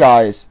core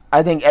guys.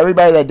 I think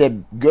everybody that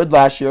did good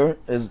last year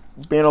is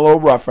being a little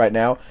rough right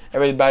now.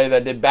 Everybody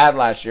that did bad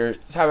last year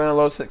is having a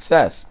little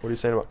success. What are you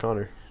saying about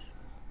Connor?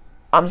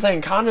 I'm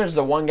saying Connor's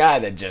the one guy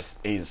that just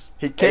he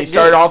can't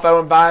started off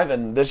 0-5,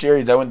 and this year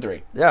he's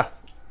 0-3. Yeah.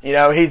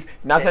 He's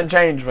nothing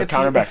changed with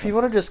Connor If he Beckham.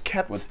 would have just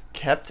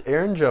kept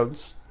Aaron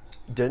Jones,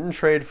 didn't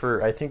trade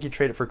for, I think he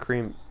traded for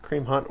Kareem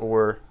Hunt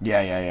or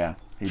Yeah.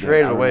 He did.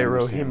 traded I away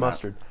remember seeing Raheem that.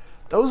 Mustard.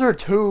 Those are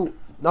 2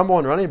 number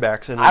 1 running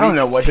backs in I don't week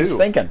know what 2. he's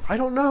thinking. I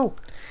don't know.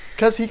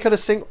 Because he could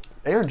have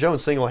Aaron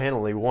Jones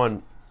single-handedly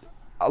won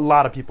a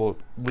lot of people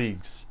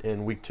leagues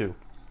in week 2.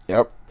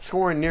 Yep.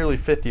 Scoring nearly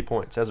 50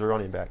 points as a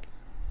running back.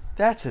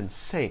 That's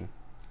insane.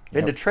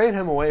 And to Yep. trade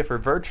him away for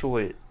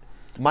virtually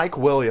Mike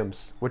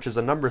Williams, which is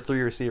a number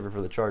 3 receiver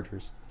for the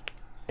Chargers,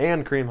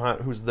 and Kareem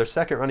Hunt, who's their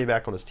second running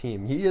back on his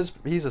team.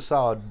 He's a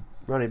solid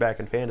running back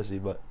in fantasy,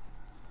 but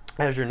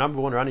as your number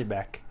 1 running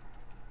back,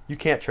 you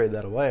can't trade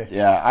that away.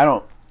 Yeah, I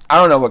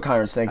don't know what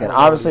Connor's thinking. I don't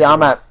know Obviously, what he's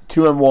I'm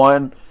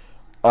at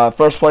 2-1,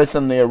 first place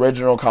in the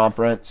original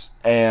conference,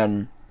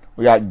 and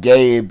we got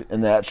Gabe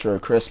in the extra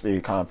crispy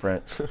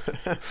conference.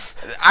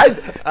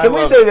 Can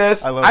we say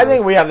this? I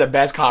think we have the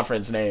best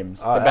conference names.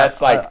 The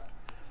best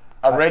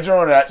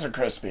original and extra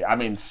crispy. I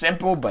mean,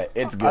 simple, but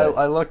it's good.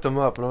 I looked them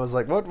up and I was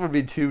like, what would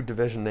be 2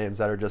 division names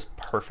that are just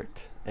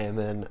perfect? And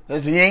then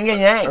It's yin and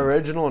yang.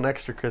 original and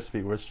extra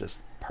crispy was just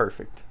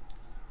perfect.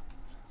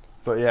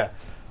 But yeah,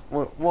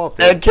 we'll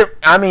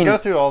Go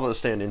through all those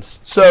standings.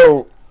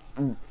 So,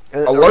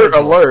 Original.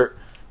 alert.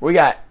 We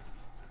got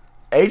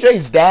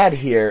AJ's dad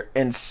here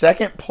in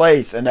second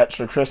place in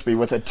extra crispy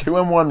with a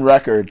 2-1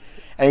 record,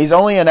 and he's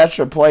only in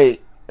extra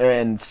plate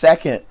in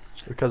second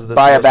Because of this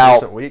by most about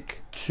recent week.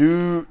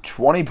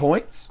 20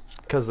 points.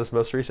 Because this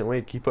most recent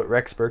week, he put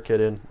Rex Burkhead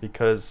in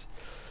because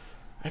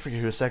I forget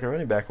who his second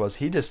running back was.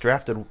 He just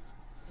drafted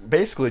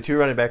basically 2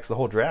 running backs the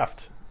whole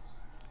draft.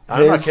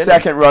 I'm not His kidding.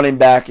 second running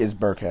back is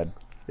Burkhead.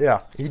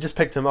 Yeah, he just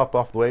picked him up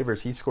off the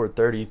waivers. He scored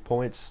 30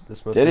 points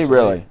this most Did he recent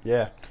really? week.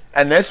 Yeah,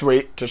 And this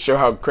week, to show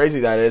how crazy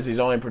that is, he's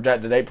only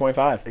projected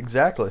 8.5.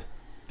 exactly.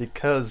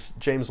 Because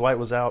James White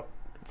was out.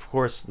 Of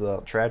course,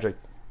 the tragic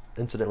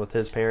incident with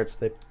his parents,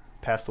 they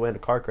passed away in a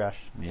car crash.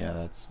 Yeah,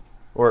 that's...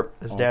 Or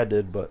his dad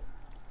did, but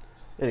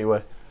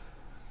anyway.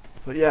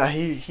 But yeah,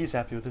 he's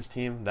happy with his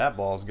team. That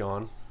ball's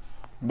gone.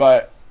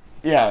 But,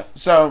 yeah,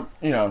 so,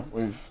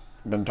 we've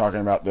been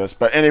talking about this.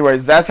 But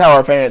anyways, that's how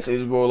our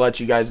fantasies. We'll let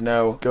you guys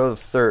know. Go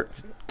through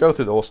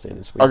the whole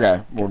standings.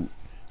 Okay.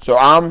 So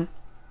I'm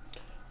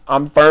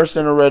first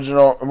in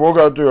original, and we'll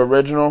go through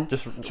original.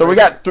 So we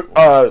got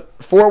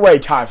 4-way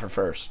tie for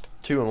first.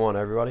 2-1,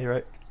 everybody,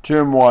 right?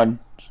 2-1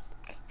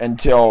 and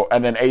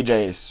then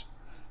AJ's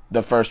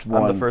the first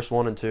one. I'm the first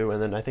 1 and 2,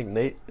 and then I think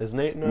Nate is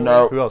Nate.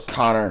 No, who else?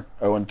 Connor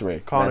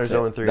 0-3. Connor's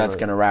 0-3. That's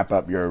gonna wrap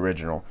up your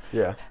original.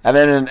 Yeah. And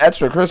then in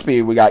extra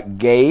crispy, we got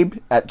Gabe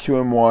at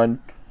 2-1,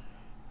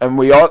 and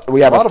we have a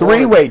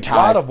 3-way tie.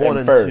 A lot of 1 in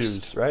and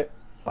first. 2s, right?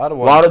 A A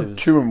lot of 2s.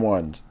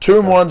 2-1s.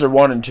 2-1s or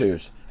 1 and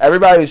 2s.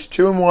 Everybody's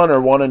 2-1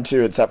 or 1 and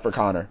 2 except for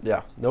Connor.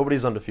 Yeah,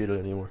 nobody's undefeated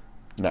anymore.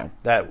 No.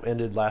 That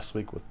ended last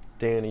week with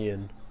Danny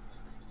and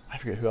I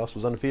forget who else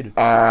was undefeated.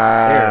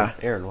 Aaron.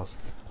 Aaron was.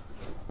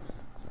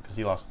 Because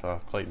he lost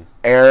Clayton.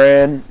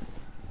 Aaron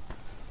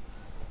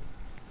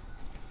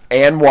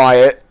and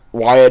Wyatt.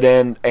 Wyatt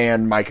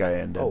and Micah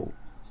ended. Oh,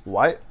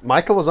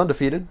 Micah was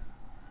undefeated.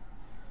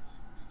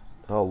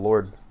 Oh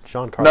Lord,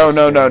 Sean Carter.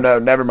 No.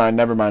 Never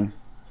mind.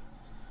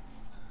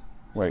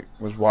 Wait,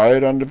 was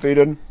Wyatt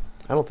undefeated?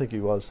 I don't think he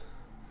was.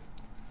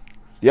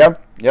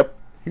 Yep.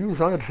 He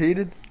was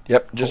undefeated.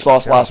 Yep. Just Holy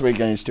lost cow. last week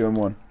and he's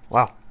 2-1.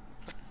 Wow.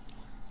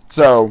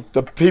 So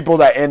the people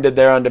that ended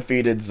their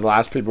undefeateds, the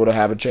last people to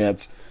have a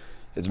chance,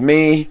 it's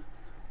me,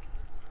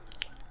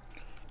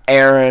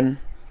 Aaron,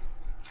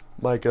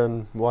 Micah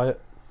and Wyatt.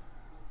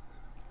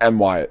 and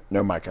Wyatt.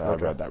 No, Micah.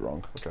 Okay. I read that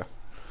wrong. Okay.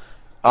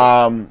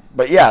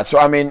 But yeah, so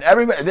I mean,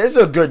 everybody. This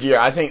is a good year.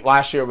 I think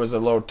last year was a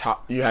little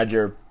top. You had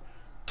your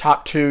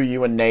top 2,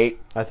 you and Nate,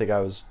 I think I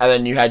was and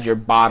then you had your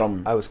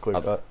bottom. clear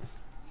cut.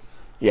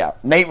 Yeah,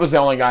 Nate was the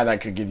only guy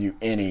that could give you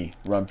any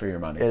run for your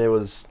money. And it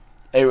was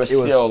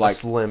Still a like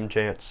slim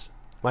chance.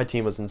 My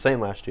team was insane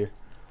last year.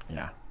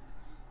 yeah.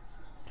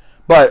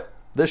 But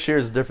This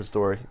year's a different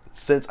story.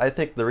 Since I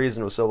think the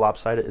reason it was so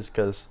lopsided is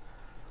because,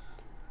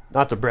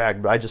 not to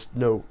brag, but I just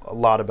know a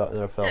lot about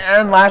NFL.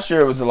 and last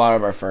year it was a lot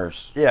of our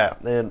first. Yeah,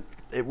 and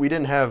we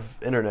didn't have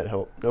internet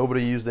help.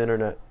 Nobody used the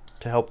internet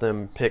to help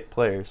them pick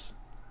players.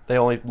 They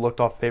only looked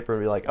off paper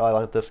and be like, "Oh, I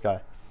like this guy."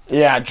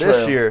 Yeah, true.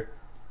 This year,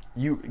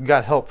 you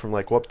got help from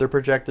like what they're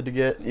projected to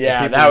get.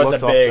 Yeah, People that was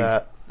looked a off big-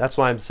 that. That's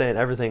why I'm saying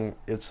everything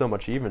is so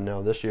much even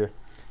now this year.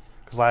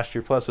 Because last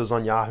year, plus it was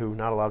on Yahoo.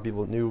 Not a lot of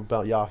people knew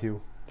about Yahoo.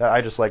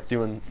 I just like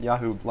doing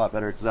Yahoo a lot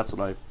better because that's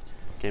what I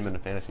came into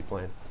fantasy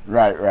playing.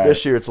 Right.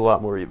 This year, it's a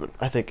lot more even.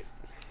 I think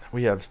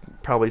we have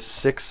probably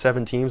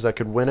 6-7 teams that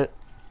could win it.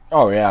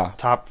 Oh yeah.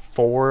 Top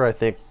 4, I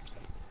think,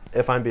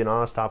 if I'm being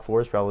honest, top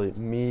 4 is probably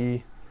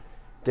me,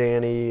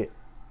 Danny,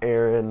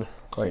 Aaron,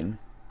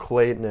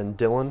 Clayton, and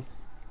Dylan.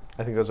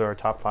 I think those are our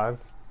top 5.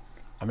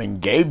 I mean,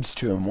 Gabe's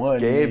 2-1.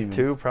 Gabe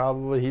too,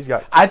 probably. He's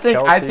got. I think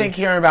Kelsey.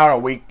 hearing about a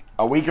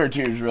week or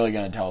two is really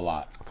going to tell a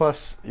lot.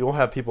 Plus, you'll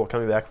have people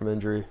coming back from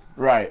injury.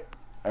 Right.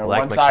 And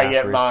Like once I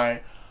get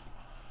McCaffrey.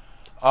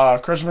 my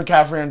Chris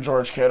McCaffrey and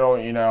George Kittle,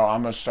 I'm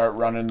gonna start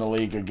running the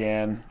league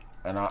again,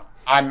 and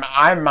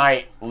I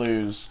might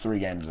lose 3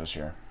 games this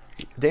year.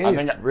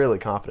 Danny's really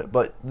confident,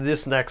 but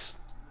this next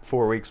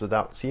 4 weeks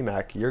without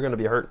C-Mac, you're going to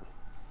be hurt.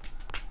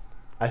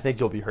 I think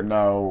you'll be hurt.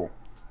 No,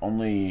 I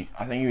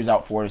think he was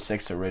out 4 to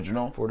 6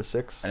 original, 4 to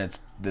 6. and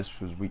this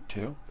was week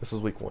 2. This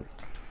is week 1.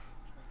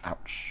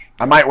 Ouch.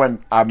 I might win.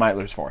 I might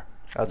lose 4.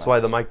 That's why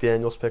the Mike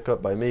Daniels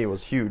pickup by me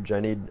was huge.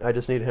 I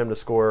just need him to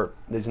score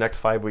these next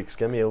 5 weeks.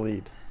 Give me a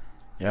lead.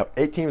 Yep.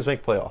 8 teams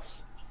make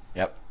playoffs.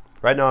 Yep.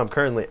 Right now, I'm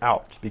currently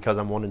out because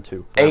I'm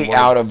 1-2. 8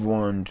 out of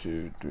 1,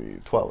 2,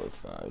 3, 12.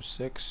 4, 5,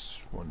 6.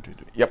 1, 2,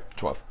 3. Yep,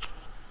 12.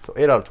 So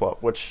 8 out of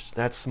 12, which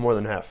that's more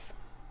than half.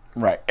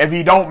 Right. If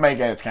you don't make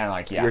it, it's kind of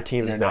like, Your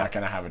team's you're back. not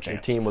going to have a chance.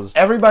 Your team was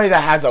Everybody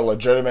that has a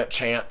legitimate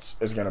chance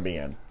is going to be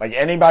in. Like,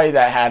 anybody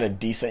that had a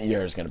decent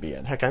year is going to be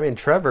in. heck. I mean,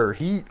 Trevor.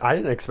 I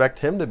didn't expect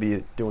him to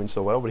be doing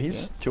so well, but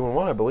he's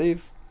 2-1, I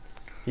believe.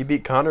 He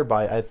beat Connor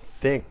by, I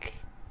think.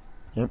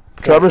 Yep.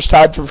 Trevor's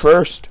tied for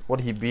first. What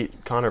did he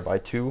beat Connor by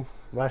 2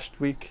 last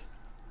week?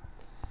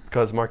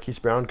 Because Marquise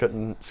Brown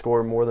couldn't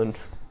score more than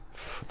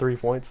 3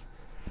 points.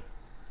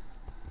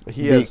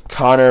 He beat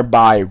Connor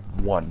by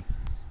 1.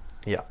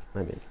 Yeah, I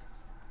mean.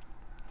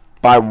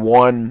 By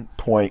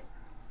 1.4?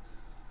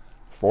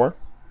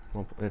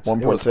 It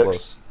 1.6? was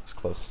close. It's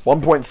close.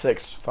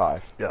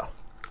 1.65. Yeah.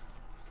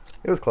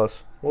 It was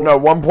close. Well, No,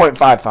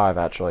 1.55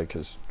 actually,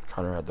 because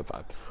Connor had the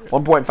 5.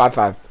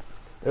 1.55.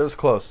 It was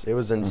close. It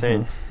was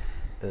insane.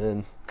 And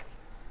then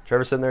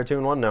Trevor's sitting there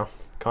 2-1 now.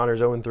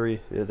 Connor's 0-3.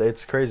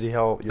 It's crazy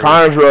how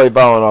Connor's really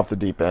falling off the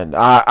deep end.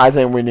 I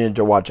think we need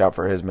to watch out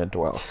for his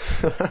mental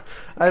health.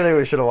 I think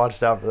we should have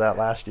watched out for that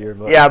last year.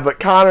 But Yeah, but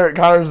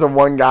Connor's the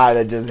one guy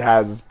that just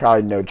has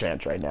probably no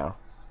chance right now.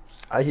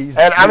 he's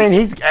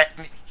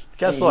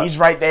Guess what? He's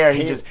right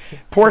there.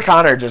 Poor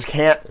Connor just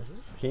can't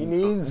he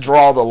needs.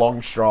 draw the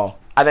long straw.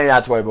 I think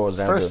that's what it boils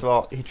down to. First of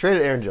all, he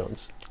traded Aaron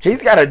Jones.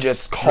 He's got to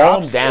just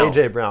calm Drops down.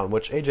 AJ Brown,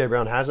 which AJ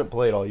Brown hasn't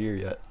played all year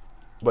yet,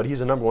 but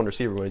he's a number 1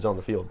 receiver when he's on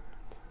the field.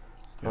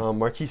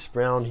 Marquise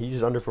Brown, he's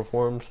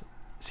underperformed.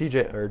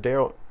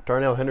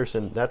 Darnell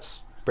Henderson,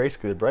 that's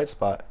basically the bright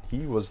spot.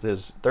 He was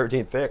his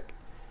 13th pick.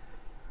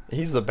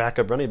 He's the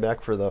backup running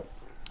back for the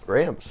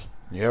Rams.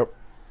 Yep.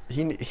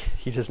 He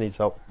just needs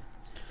help.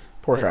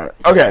 Poor Connor.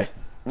 Okay.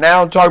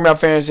 Now talking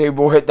about fantasy,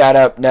 we'll hit that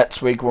up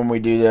next week when we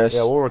do this.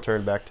 Yeah, we'll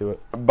return back to it.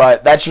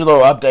 But that's your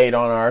little update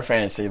on our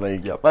fantasy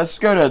league. Yep. Let's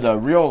go to the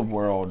real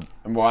world.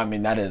 Well, I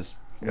mean, that is.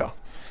 Yeah.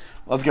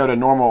 Let's go to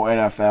normal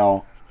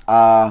NFL.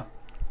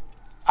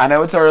 I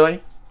know it's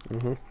early.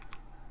 Mm-hmm.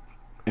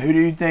 Who do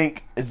you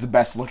think is the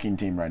best looking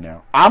team right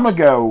now? I'm going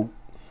to go.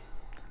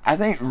 I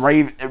think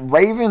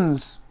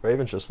Ravens.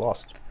 Ravens just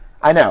lost.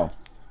 I know.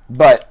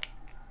 But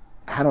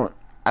I don't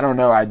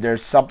know.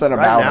 There's something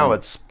about Right now,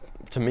 them.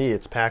 to me,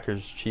 it's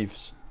Packers,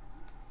 Chiefs.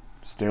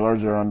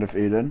 Steelers are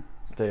undefeated.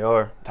 They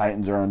are.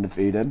 Titans are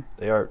undefeated.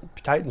 They are.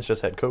 Titans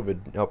just had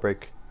COVID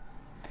outbreak.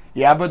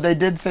 Yeah, but they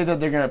did say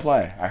that they're going to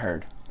play, I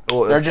heard.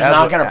 Well, They're just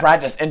not going to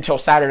practice until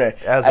Saturday.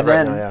 As and of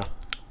right then, now, yeah.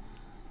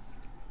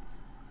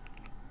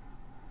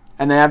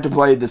 And they have to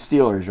play the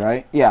Steelers,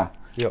 right? Yeah.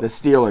 Yep. The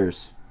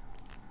Steelers.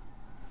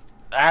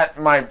 That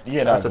might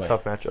get That's ugly. a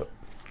tough matchup.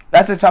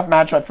 That's a tough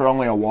matchup for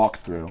only a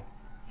walkthrough.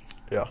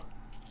 Yeah.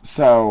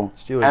 So,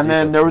 Steelers and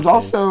then defense there was is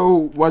also,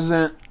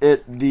 wasn't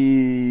it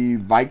the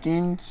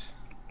Vikings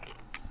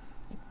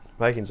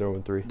Vikings are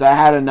 0-3. that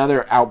had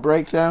another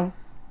outbreak, though?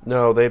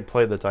 No, they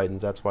played the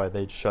Titans. That's why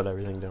they shut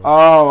everything down.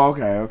 Oh,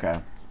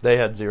 okay. They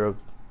had 0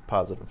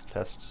 positive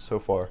tests so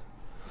far.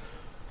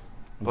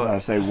 I was going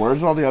to say,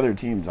 where's all the other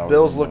teams?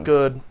 Bills look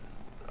good.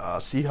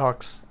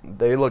 Seahawks,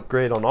 they look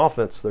great on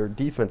offense. Their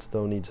defense,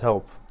 though, needs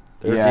help.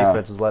 Their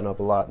defense is letting up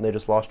a lot, and they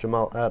just lost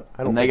Jamal. I don't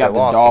And they think got the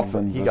lost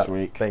Dolphins him, but this he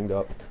week. got banged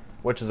up,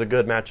 which is a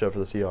good matchup for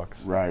the Seahawks.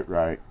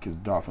 Right, because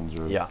Dolphins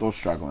are they're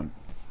struggling.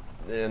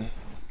 And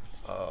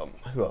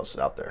who else is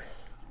out there?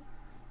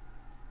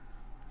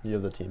 You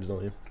have the teams,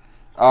 don't you?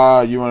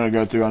 You want to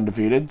go through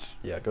undefeateds?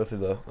 Yeah, go through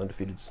the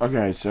undefeateds.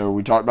 Okay, so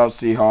we talked about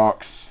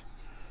Seahawks.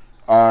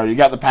 You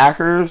got the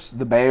Packers,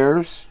 the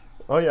Bears.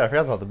 Oh yeah, I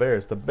forgot about the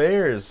Bears. The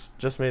Bears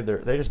just they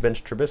just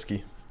benched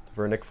Trubisky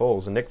for Nick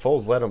Foles, and Nick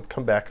Foles let them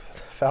come back. The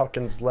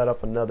Falcons let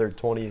up another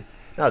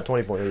not a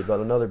 20-point lead, but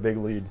another big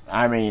lead.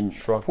 I mean,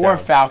 Shrunk poor down.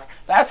 Falcon.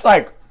 That's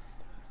like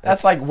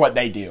what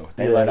they do.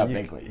 They let up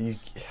big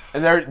leads.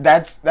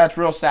 That's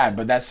real sad,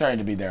 but that's starting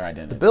to be their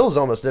identity. The Bills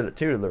almost did it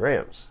too to the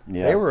Rams.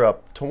 Yeah. They were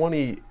up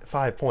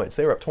 25 points.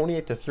 They were up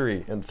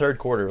 28-3 in the third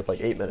quarter with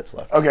like 8 minutes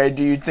left. Okay,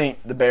 do you think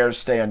the Bears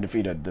stay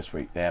undefeated this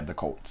week? They have the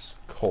Colts.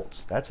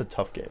 Colts. That's a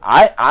tough game.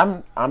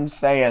 I'm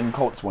saying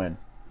Colts win.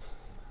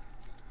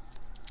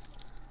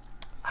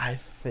 I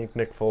think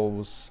Nick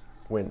Foles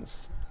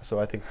wins, so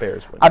I think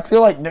Bears win. I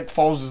feel like Nick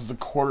Foles is the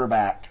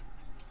quarterback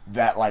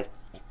that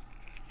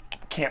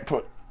can't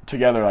put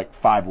together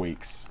 5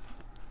 weeks.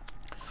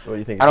 What do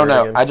you think? I don't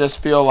know. I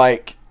just feel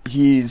like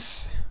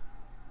he's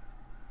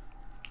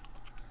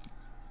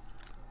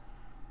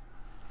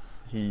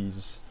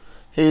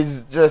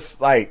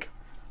just I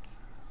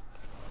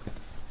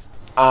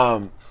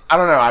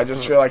don't know. I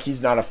just feel like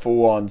he's not a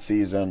full-on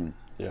season.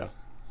 Yeah.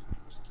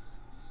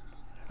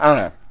 I don't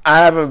know. I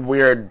have a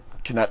weird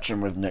connection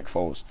with Nick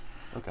Foles.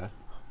 Okay.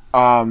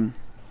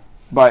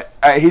 But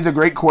he's a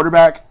great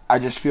quarterback. I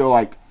just feel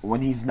like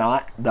when he's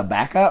not the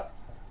backup,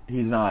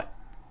 he's not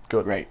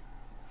Good. great.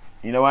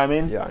 You know what I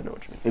mean? Yeah, I know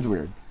what you mean. It's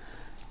weird.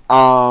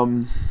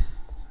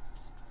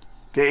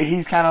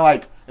 He's kind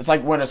of It's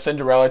like when a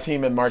Cinderella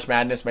team in March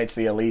Madness makes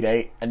the Elite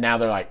Eight, and now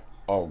they're like,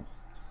 oh,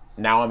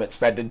 now I'm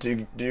expected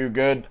to do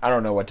good. I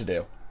don't know what to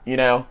do. You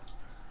know?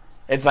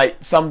 It's like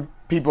some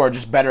people are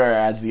just better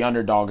as the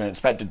underdog and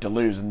expected to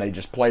lose, and they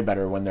just play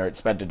better when they're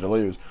expected to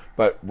lose.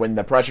 But when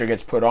the pressure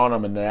gets put on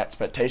them and the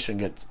expectation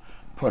gets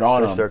put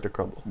on them, they start to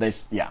crumble. They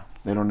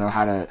don't know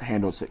how to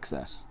handle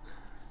success,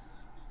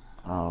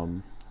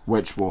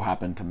 which will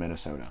happen to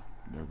Minnesota.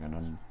 They're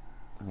gonna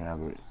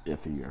have an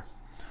iffy year.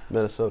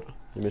 Minnesota,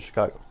 you mean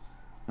Chicago?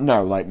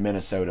 No, like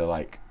Minnesota.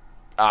 Like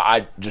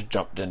I just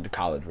jumped into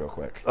college real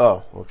quick.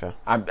 Oh, okay.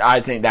 I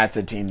think that's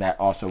a team that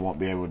also won't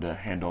be able to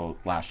handle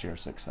last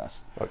year's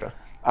success. Okay.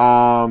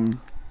 But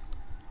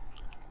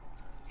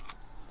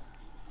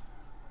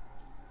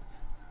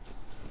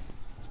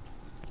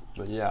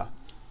yeah.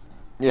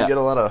 You get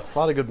a lot of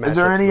good matchups. Is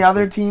there any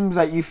other teams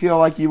that you feel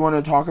like you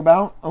want to talk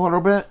about a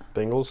little bit?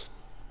 Bengals.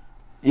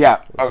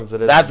 Yeah,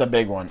 that's a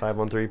big one.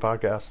 513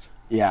 podcast.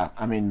 Yeah,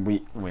 I mean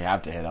we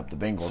have to hit up the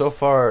Bengals. So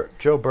far,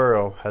 Joe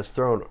Burrow has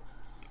thrown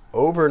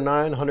over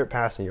 900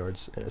 passing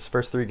yards in his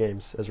first 3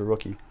 games as a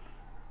rookie.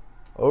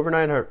 Over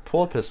 900.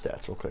 Pull up his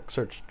stats real quick.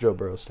 Search Joe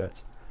Burrow's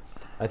stats.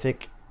 I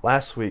think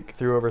last week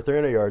threw over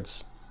 300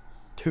 yards,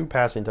 2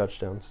 passing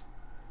touchdowns,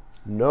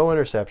 no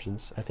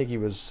interceptions. I think he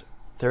was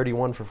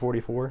 31 for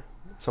 44,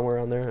 somewhere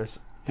around there.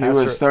 He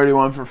was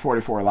 31 for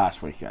 44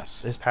 last week,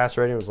 yes. His pass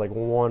rating was like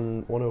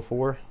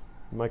 104.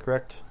 Am I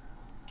correct?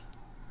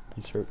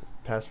 His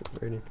pass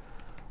rating.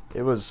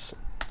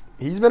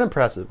 He's been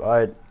impressive.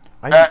 I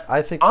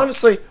think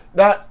honestly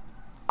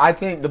I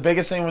think the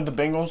biggest thing with the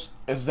Bengals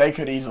is they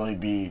could easily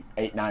be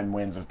 8-9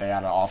 wins if they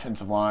had an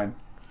offensive line.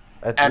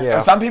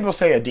 And some people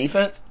say a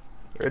defense.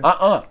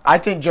 I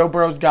think Joe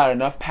Burrow's got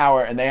enough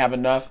power and they have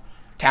enough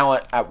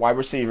talent at wide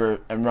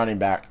receiver and running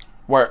back.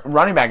 Where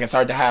running back it's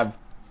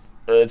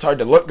hard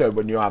to look good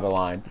when you have a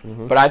line.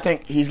 Mm-hmm. But I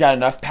think he's got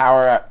enough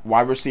power at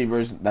wide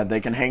receivers that they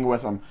can hang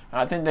with him.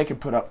 And I think they could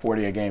put up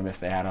 40 a game if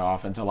they had an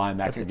offensive line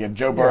that could give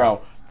Joe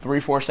Burrow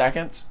 3-4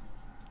 seconds.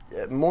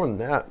 Yeah, more than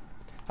that.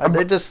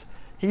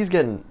 He's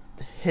getting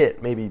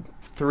hit maybe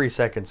 3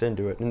 seconds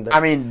into it.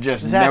 And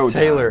just Zach no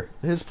Taylor,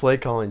 time. his play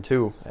calling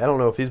too. I don't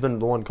know if he's been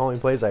the one calling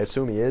plays. I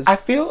assume he is. I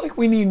feel like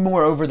we need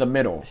more over the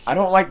middle. I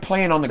don't like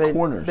playing on the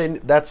corners.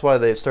 That's why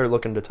they started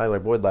looking to Tyler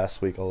Boyd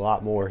last week a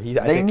lot more. I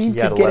think need he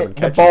had to 11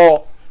 get the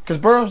ball because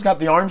Burrow's got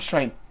the arm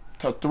strength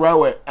to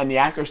throw it and the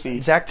accuracy.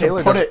 Zach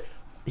Taylor to put it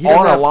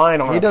on a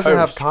line on a post. He doesn't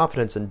have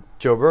confidence in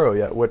Joe Burrow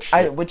yet, which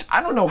I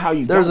don't know how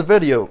you. There's a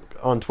video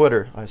on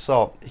Twitter I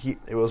saw.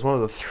 It was one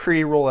of the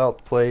 3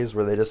 rollout plays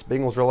where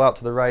Bengals roll out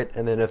to the right,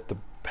 and then if the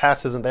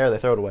pass isn't there, they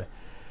throw it away.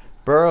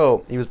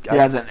 Burrow, he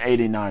has an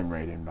 89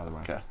 rating, by the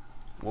way. Okay.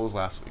 What was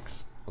last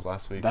week's?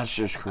 That's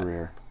just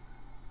career.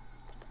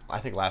 I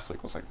think last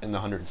week was like in the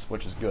hundreds,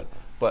 which is good.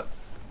 But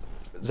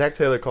Zach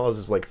Taylor calls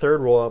his 3rd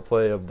rollout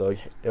play of the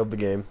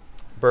game.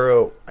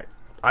 Burrow,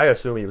 I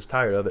assume he was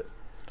tired of it.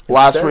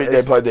 Last week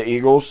they played the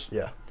Eagles.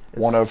 Yeah.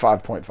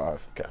 105.5.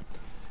 Okay.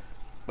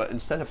 But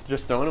instead of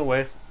just throwing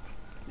away,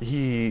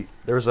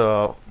 there's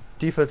a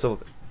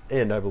defensive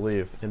end, I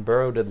believe, and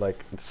Burrow did a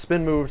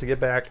spin move to get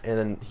back, and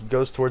then he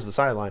goes towards the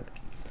sideline.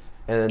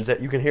 And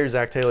then you can hear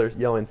Zach Taylor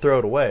yelling, "Throw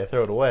it away,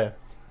 throw it away."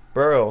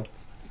 Burrow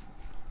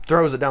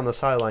throws it down the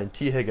sideline.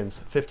 T. Higgins,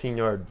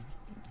 15-yard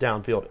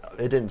downfield.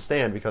 It didn't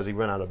stand because he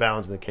went out of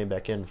bounds and then came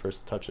back in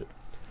first to touch it.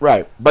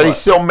 Right, but he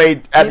still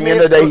made. At the end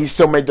of the day, he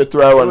still made the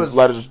throw and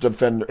let his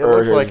defender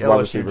or his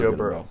wide receiver Joe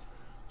Burrow.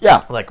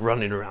 Yeah,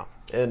 running around.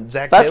 And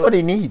Zach That's Taylor, what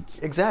he needs.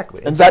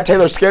 Exactly. And Zach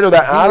Taylor's scared of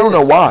that. I don't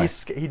know why.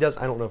 He does.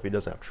 I don't know if he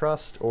doesn't have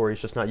trust or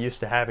he's just not used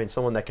to having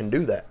someone that can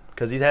do that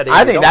because he's had.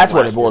 I think that's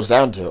what it boils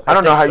down to. I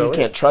don't know how you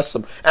can't trust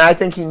him, and I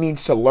think he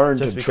needs to learn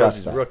to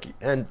trust that. Rookie.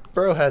 And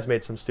Burrow has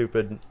made some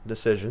stupid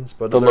decisions,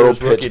 but the little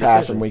pitch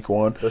pass in week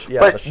 1. But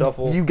the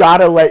shuffle. You got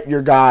to let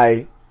your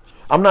guy.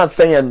 I'm not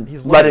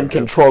saying let him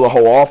control the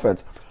whole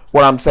offense.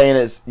 What I'm saying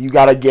is you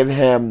got to give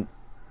him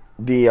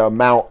the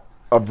amount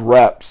of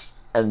reps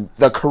and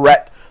the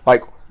correct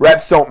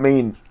reps don't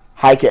mean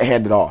hike it,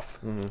 hand it off.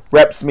 Mm-hmm.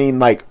 Reps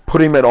mean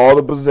put him in all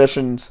the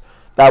positions.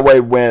 That way,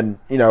 when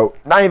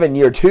not even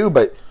year 2,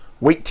 but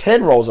week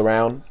 10 rolls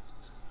around,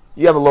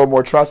 you have a little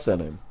more trust in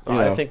him.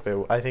 I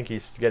think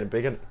he's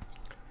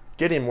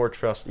getting more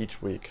trust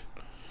each week.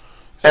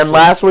 And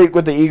last week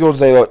with the Eagles,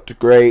 they looked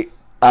great.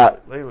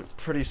 They looked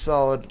pretty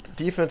solid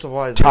defensive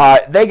wise.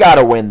 They got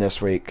to win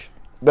this week.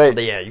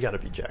 You got to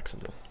beat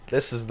Jacksonville.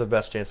 This is the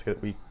best chance to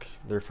get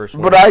their first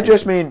win. But I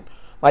just mean.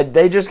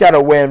 They just got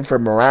to win for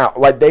morale.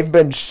 They've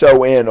been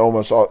so in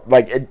almost all.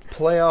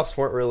 Playoffs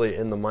weren't really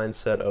in the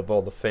mindset of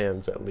all the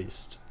fans, at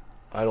least.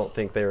 I don't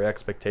think they were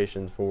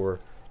expectations for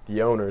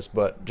the owners,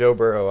 but Joe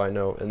Burrow, I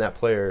know, and that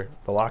player,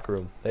 the locker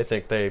room, they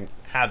think they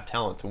have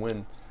talent to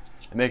win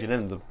and make it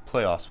into the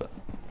playoffs. But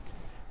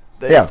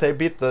if they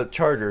beat the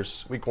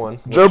Chargers week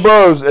 1. Joe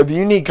Burrow's, if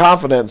you need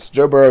confidence,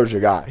 Joe Burrow's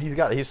your guy.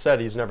 He said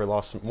he's never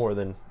lost more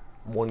than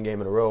 1 game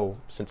in a row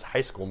since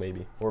high school,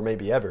 maybe, or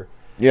maybe ever.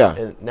 Yeah.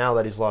 And now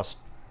that he's lost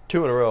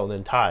 2 in a row and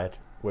then tied,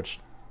 which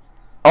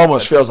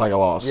almost feels like a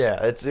loss.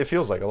 Yeah, it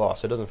feels like a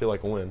loss. It doesn't feel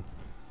like a win.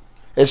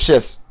 It's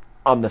just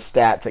on the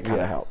stats it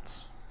kind of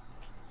helps.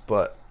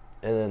 But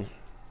and then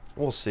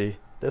we'll see.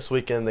 This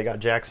weekend they got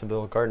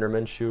Jacksonville, Gardner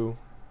Minshew.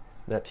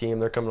 That team,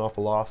 they're coming off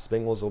a loss.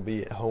 Bengals will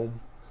be at home.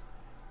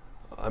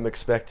 I'm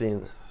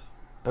expecting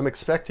a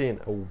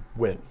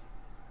win.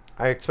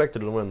 I expected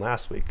to win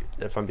last week,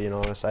 if I'm being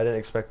honest. I didn't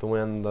expect to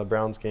win the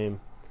Browns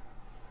game.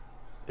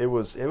 It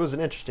was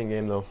an interesting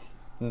game though.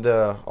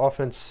 The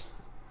offense,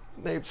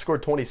 they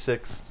scored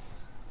 26.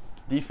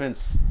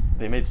 Defense,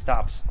 they made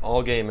stops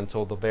all game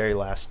until the very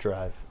last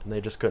drive, and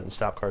they just couldn't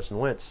stop Carson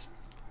Wentz.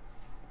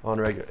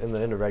 In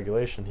the end of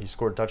regulation, he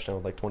scored a touchdown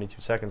with like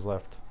 22 seconds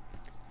left.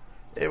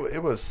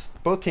 It was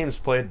both teams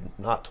played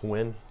not to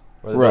win,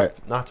 or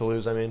Right. not to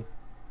lose. I mean,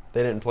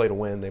 they didn't play to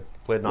win; they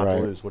played not to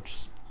lose,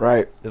 which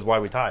is why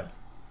we tied.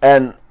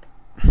 And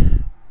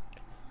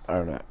I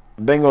don't know.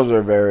 Bengals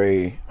are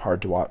very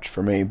hard to watch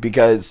for me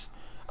because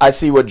I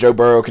see what Joe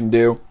Burrow can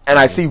do, and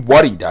I see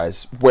what he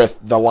does with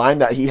the line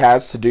that he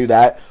has to do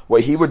that.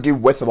 What he would do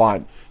with the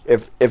line,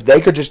 if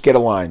they could just get a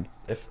line,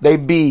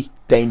 they'd be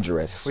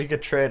dangerous. We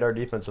could trade our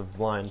defensive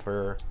line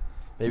for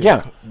maybe.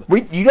 Yeah,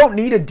 you don't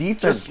need a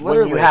defense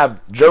when you have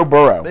Joe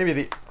Burrow.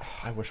 Maybe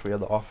I wish we had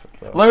the Colts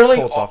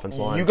offense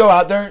line. You go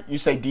out there, you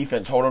say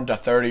defense, hold them to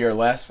 30 or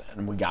less,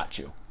 and we got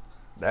you.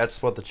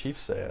 That's what the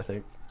Chiefs say, I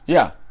think.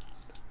 Yeah.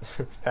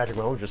 Patrick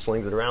Mahomes just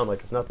slings it around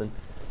like it's nothing.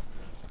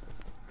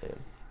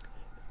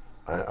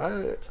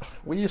 Man.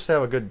 We used to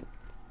have a good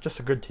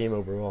team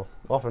overall.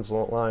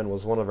 Offensive line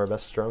was one of our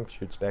best strong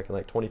suits back in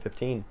like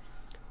 2015.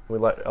 We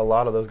let a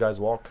lot of those guys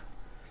walk.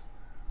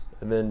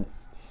 And then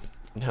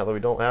now that we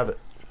don't have it,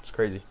 it's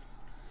crazy.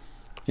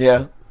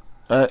 Yeah.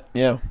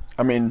 Yeah.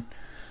 I mean,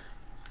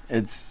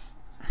 it's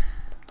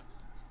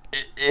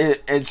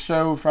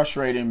so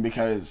frustrating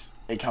because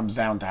it comes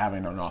down to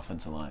having an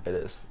offensive line. It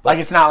is. Like,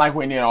 it's not like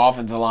we need an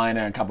offensive line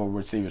and a couple of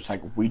receivers.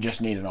 Like, we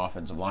just need an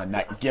offensive line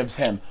that gives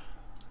him,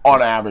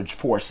 on average,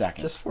 4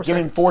 seconds. Just 4 Give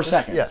seconds. him 4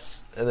 seconds. Yes.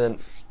 And then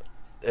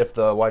if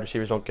the wide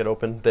receivers don't get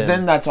open,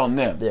 then that's on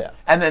them. Yeah.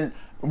 And then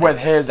with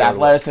his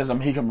athleticism,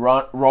 he can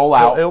roll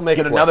out, he'll make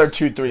get plays. another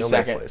 2-3 He'll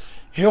seconds.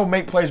 He'll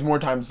make plays more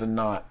times than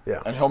not.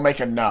 Yeah. And he'll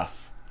make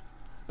enough.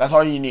 That's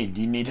all you need.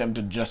 You need him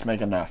to just make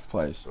enough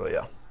plays. Well,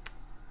 yeah.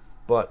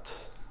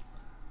 But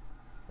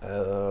I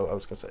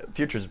was gonna say,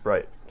 future's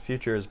bright.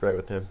 Future is bright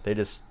with him. They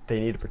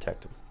need to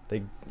protect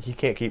him. He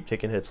can't keep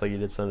taking hits like he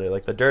did Sunday.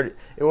 Like it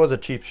was a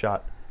cheap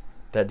shot.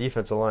 That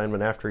defensive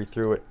lineman, after he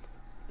threw it,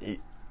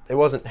 it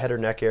wasn't head or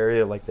neck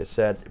area like they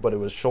said, but it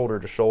was shoulder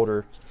to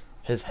shoulder.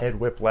 His head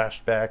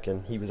whiplashed back,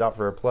 and he was out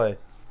for a play.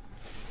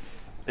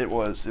 It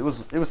was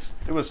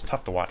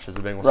tough to watch as a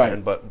Bengals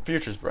fan, but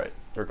future's bright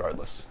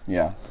regardless.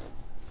 Yeah.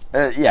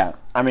 Yeah.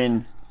 I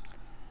mean,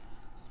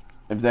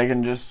 if they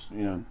can just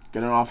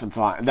get an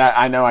offensive line, that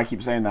I know I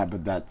keep saying that,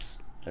 but that's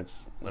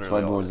what it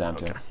boils down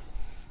to.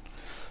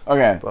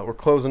 Okay. But we're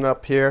closing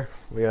up here.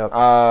 We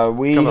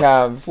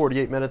have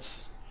 48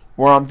 minutes.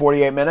 We're on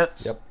 48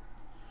 minutes? Yep.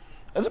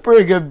 That's a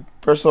pretty good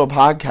first little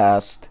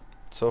podcast.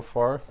 So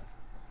far.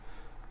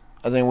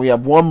 I think we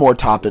have one more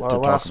topic to talk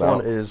about. Our last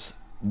one is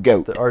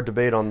GOAT. Our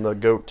debate on the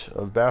GOAT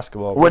of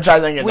basketball. Which I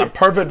think is a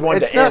perfect one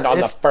to end on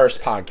the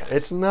first podcast.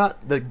 It's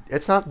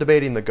not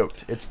debating the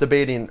GOAT. It's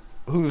debating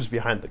who's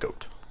behind the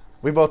GOAT.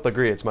 We both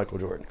agree it's Michael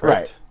Jordan,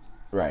 correct?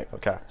 Right.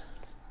 Okay.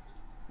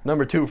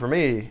 Number 2 for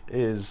me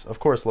is, of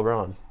course,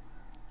 LeBron.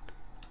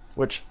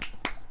 Which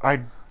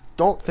I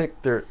don't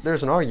think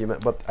there's an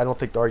argument, but I don't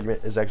think the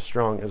argument is as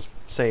strong as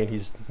saying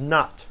he's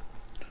not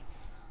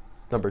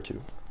number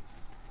 2.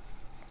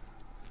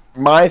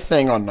 My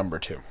thing on number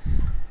 2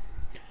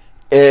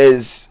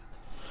 is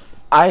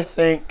I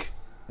think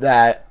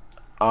that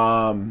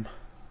I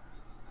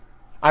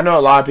know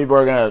a lot of people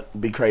are going to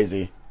be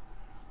crazy,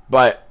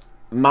 but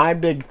my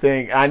big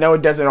thing, I know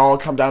it doesn't all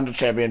come down to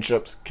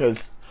championships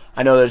because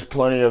I know there's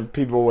plenty of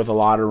people with a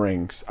lot of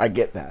rings. I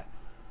get that.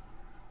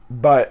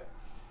 But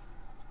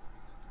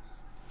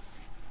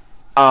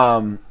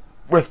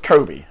with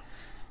Kobe,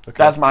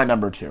 that's my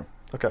number 2.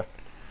 Okay.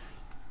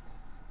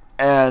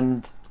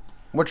 And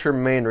what's your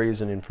main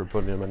reasoning for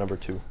putting him at number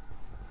 2?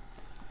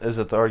 Is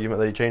it the argument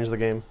that he changed the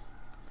game?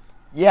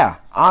 Yeah,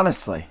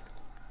 honestly.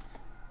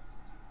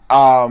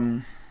 I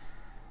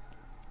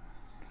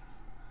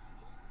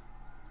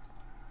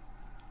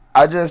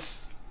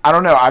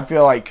don't know. I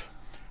feel like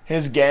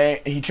his game,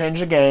 he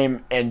changed the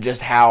game, and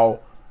just how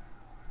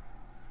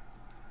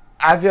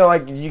I feel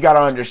like you got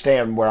to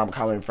understand where I'm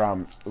coming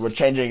from. With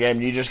changing the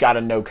game, you just got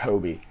to know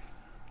Kobe.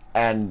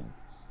 And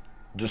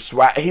just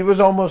he was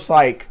almost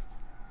like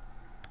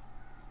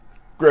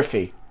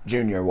Griffey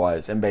Jr.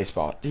 was in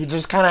baseball. He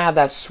just kind of had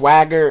that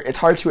swagger. It's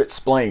hard to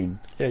explain.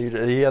 Yeah,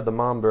 he had the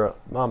Mamba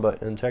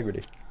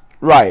integrity.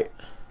 Right.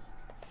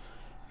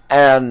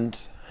 And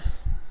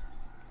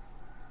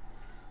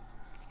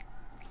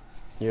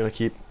you gonna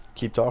keep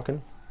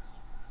talking?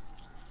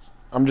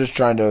 I'm just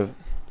trying to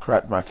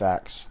correct my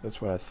facts.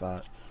 That's what I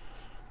thought.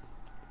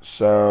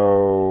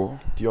 So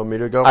do you want me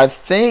to go? I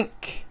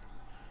think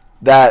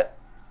that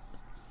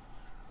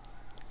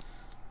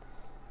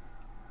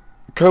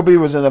Kobe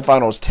was in the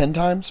finals 10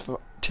 times,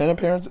 10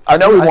 appearances? I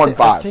know he won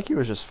 5. I think he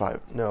was just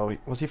 5. No,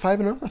 was he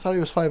 5-0? I thought he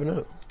was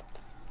 5-0.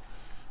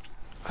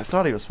 I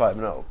thought he was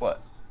 5-0,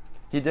 but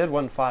he did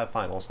win 5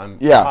 finals. I'm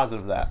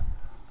positive of that.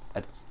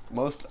 At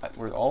most,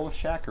 were all with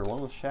Shaq or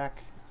 1 with Shaq?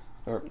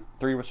 Or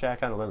 3 with Shaq?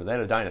 I don't remember. They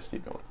had a dynasty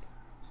going.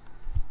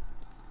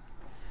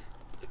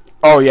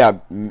 Oh, yeah.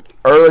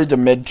 Early to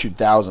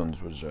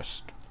mid-2000s was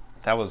just...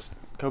 That was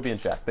Kobe and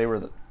Shaq. They were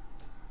the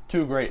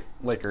 2 great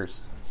Laker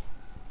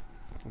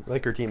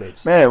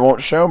teammates. Man, it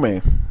won't show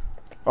me.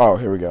 Oh,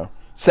 here we go.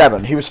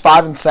 7. He was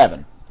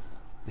 5-7.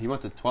 He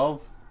went to 12?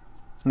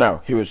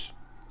 No, he was...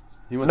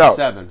 He went to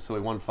 7, so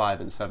he won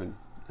 5 and 7.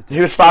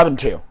 He was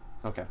 5-2.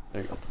 Okay,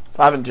 there you go.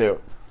 5-2.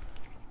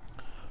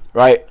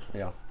 Right?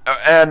 Yeah.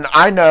 And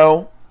I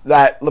know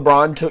that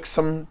LeBron took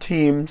some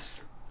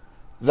teams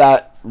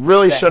that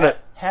really shouldn't...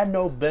 Had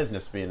no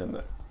business being in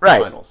the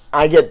right. finals.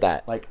 I get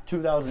that. Like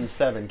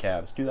 2007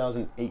 Cavs,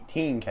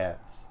 2018 Cavs.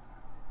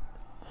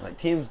 Like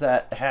teams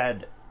that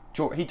had...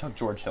 He took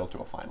George Hill to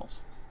a finals.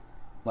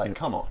 Like,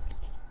 come on.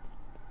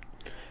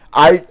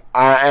 And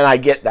I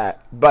get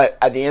that. But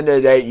at the end of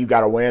the day, you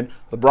got to win.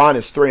 LeBron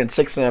is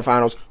 3-6 in the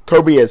finals.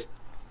 Kobe is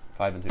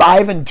 5-2.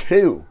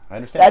 5-2. I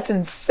understand. That's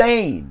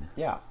insane.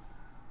 Yeah.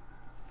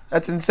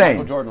 That's insane.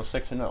 Michael Jordan was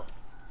 6-0.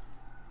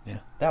 Yeah.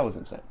 That was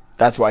insane.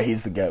 That's why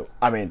he's the GOAT.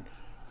 I mean,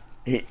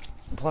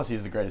 plus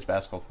he's the greatest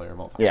basketball player of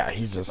all time. Yeah,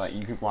 he's just... Like,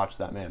 you can watch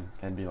that man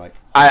and be like...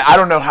 I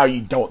don't know how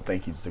you don't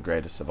think he's the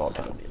greatest of all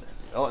time.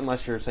 Well,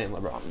 unless you're saying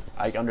LeBron.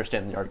 I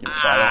understand the argument,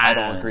 but I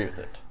don't agree with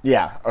it.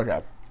 Yeah,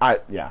 okay.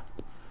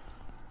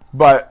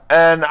 But,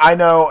 and I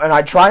know, and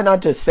I try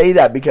not to say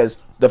that because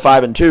the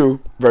 5-2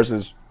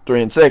 versus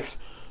 3-6,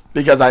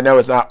 because I know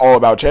it's not all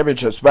about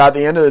championships. But at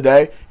the end of the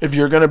day, if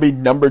you're going to be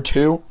number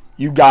 2,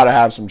 you got to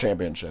have some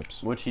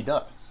championships. Which he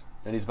does.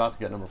 And he's about to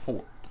get number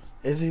 4.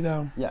 Is he,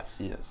 though? Yes,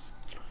 he is.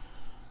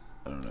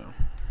 I don't know.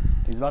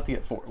 He's about to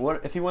get 4.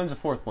 What if he wins a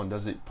 4th one?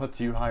 Does it put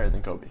you higher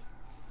than Kobe?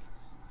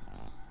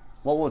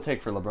 What will it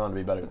take for LeBron to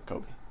be better than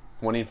Kobe?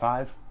 Winning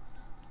 5?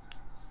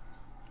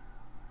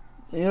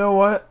 You know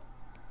what?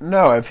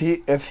 No, if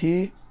he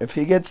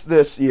gets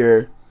this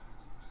year,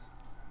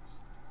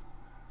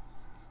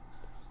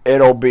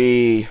 it'll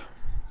be...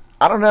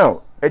 I don't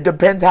know. It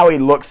depends how he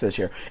looks this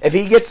year. If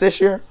he gets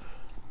this year,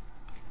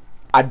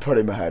 I'd put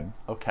him ahead.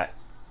 Okay.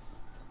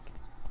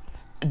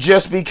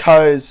 Just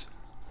because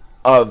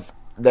of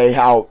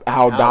how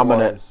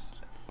dominant,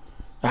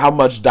 how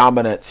much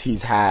dominance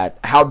he's had,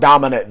 how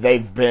dominant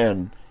they've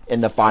been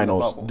in the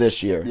finals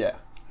this year. Yeah.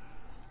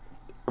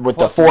 With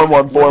the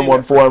 4-1,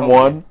 4-1,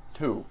 4-1.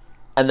 2.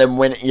 And then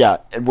winning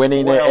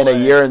it in a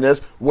year in this,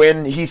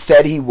 when he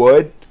said he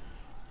would,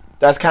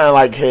 that's kind of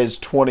like his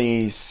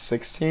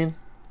 2016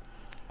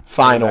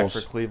 finals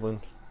for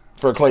Cleveland.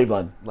 For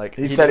Cleveland, like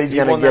he said he's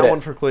going to get that it.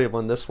 One for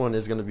Cleveland. This one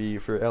is going to be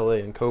for LA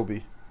and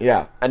Kobe.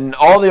 Yeah, and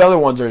all the other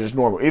ones are just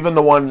normal. Even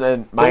the one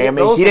in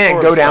Miami, he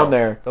didn't go down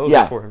there. Those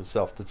were for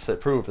himself to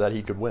prove that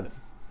he could win it.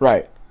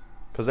 Right.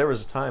 Because there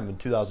was a time in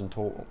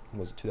 2012,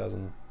 was it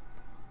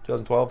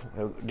 2012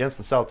 against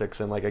the Celtics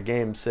in like a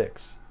game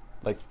 6.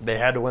 Like, they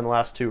had to win the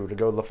last 2 to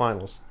go to the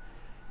finals.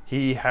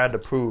 He had to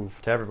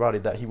prove to everybody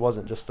that he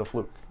wasn't just a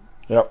fluke.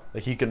 Yep.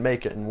 Like, he could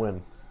make it and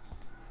win.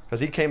 Because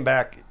he came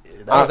back.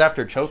 That was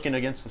after choking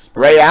against the Spurs.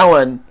 Ray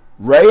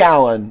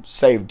Allen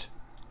saved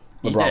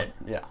LeBron. He did,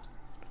 yeah.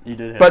 He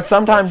did. But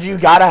sometimes you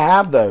got to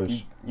have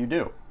those. You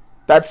do.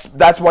 That's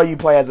why you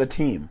play as a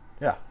team.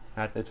 Yeah.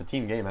 It's a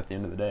team game at the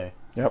end of the day.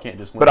 Yep. You can't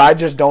just win. But I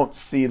just don't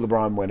see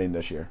LeBron winning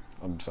this year.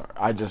 I'm sorry.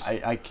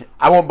 I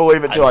won't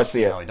believe it till I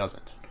see it. No, he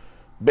doesn't.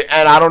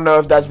 And I don't know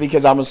if that's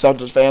because I'm a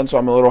Celtics fan, so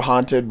I'm a little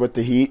haunted with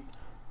the Heat.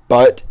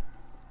 But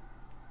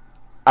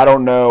I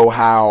don't know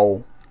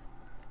how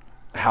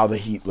the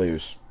Heat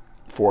lose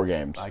 4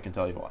 games. I can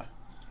tell you why.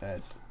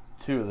 It's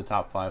 2 of the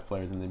top 5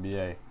 players in the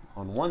NBA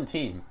on one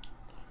team,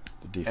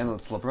 and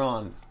it's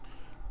LeBron.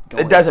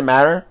 It doesn't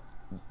matter.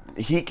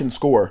 Heat can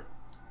score.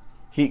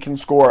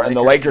 And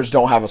the Lakers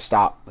don't have a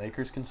stop.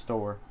 Lakers can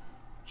score.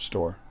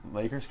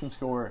 Lakers can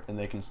score, and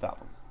they can stop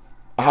them.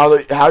 How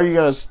are you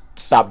going to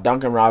stop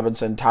Duncan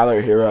Robinson,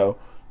 Tyler Hero,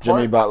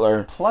 Jimmy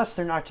Butler? Plus,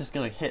 they're not just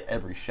going to hit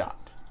every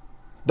shot.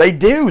 They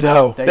do,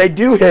 though. They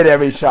do hit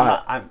every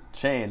shot. I'm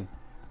Shane.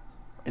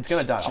 It's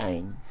going to die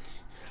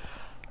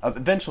off.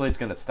 Eventually, it's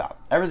going to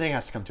stop. Everything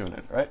has to come to an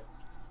end, right?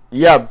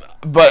 Yeah,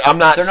 but I'm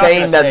not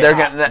saying that they're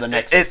going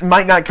to... It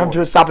might not come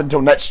to a stop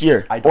until next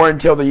year or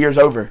until the year's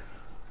over.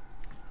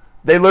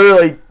 They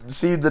literally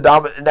see the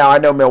dominant... Now, I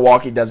know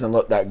Milwaukee doesn't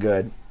look that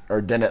good or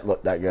didn't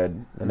look that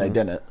good, and they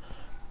didn't.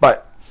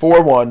 But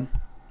 4-1,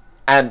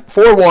 and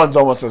 4-1's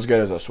almost as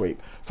good as a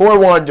sweep.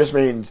 4-1 just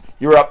means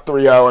you were up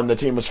 3-0 and the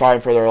team was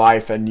fighting for their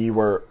life, and you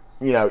were,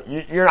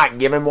 you're not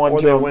giving one to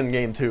them. Or they win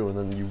game 2 and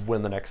then you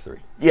win the next 3.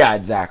 Yeah,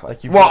 exactly.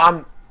 If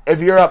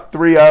you're up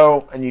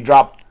 3-0 and you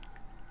drop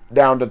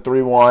down to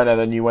 3-1 and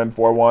then you win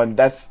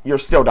 4-1, you're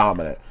still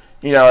dominant.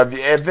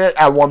 If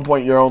at one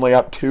point you're only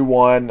up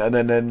 2-1 and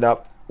then end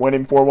up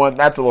winning 4-1,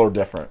 that's a little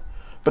different.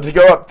 But to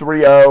go up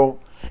 3-0.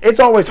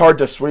 It's always hard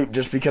to sweep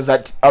just because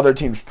that other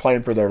team's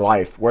playing for their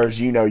life, whereas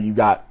you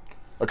got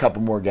a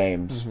couple more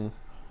games.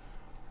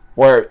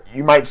 where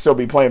you might still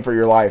be playing for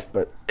your life,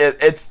 but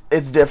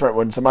it's different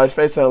when somebody's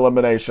facing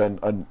elimination.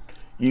 And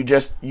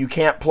you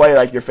can't play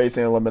like you're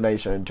facing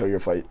elimination until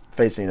you're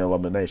facing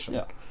elimination.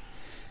 Yeah.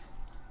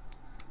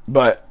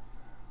 But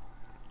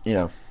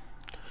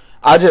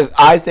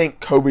I think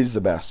Kobe's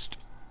the best.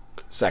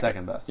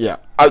 Second best. Yeah,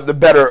 the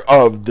better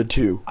of the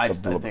two. I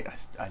just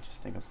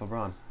think it's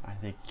LeBron. I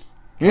think.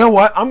 You know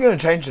what? I'm going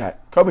to change that.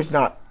 Kobe's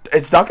not.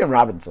 It's Duncan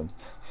Robinson.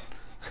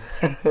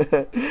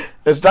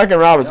 It's Duncan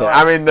Robinson.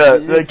 I mean,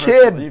 the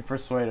kid. You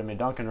persuaded me.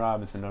 Duncan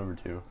Robinson number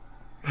 2.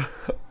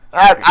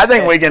 I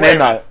think we can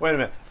end on it. Wait a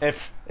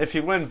minute. If he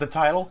wins the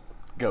title,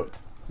 GOAT.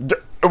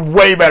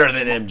 Way better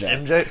than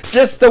MJ.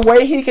 Just the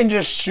way he can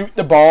just shoot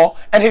the ball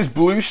and his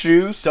blue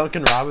shoes.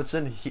 Duncan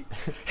Robinson.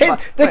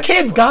 The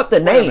kid's got the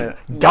name.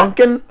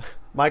 Duncan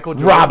Michael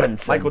Jordan,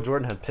 Robinson. Michael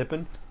Jordan had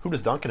Pippen. Who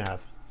does Duncan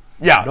have?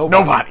 Yeah,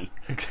 nobody.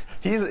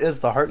 He is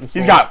the heart and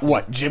soul. He's got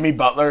what? Jimmy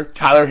Butler,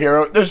 Tyler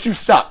Hero. Those two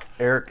suck.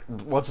 Eric,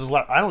 what's his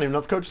last? I don't even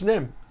know the coach's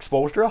name.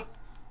 Spoelstra?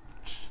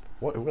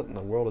 What in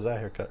the world is that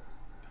haircut?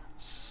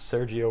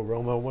 Sergio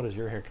Romo, what is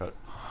your haircut?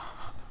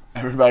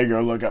 Everybody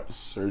go look up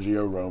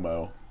Sergio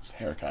Romo's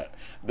haircut.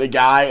 The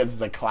guy is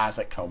the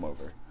classic comb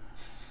over.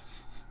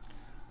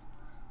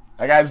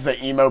 That guy's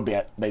the emo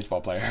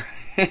baseball player.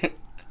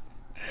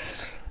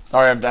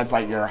 Sorry if that's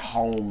like your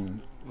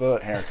home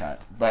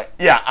haircut. But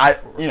yeah,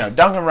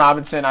 Duncan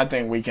Robinson, I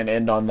think we can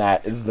end on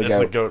that. Is the GOAT.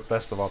 The GOAT,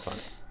 best of all time.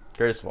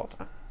 Greatest of all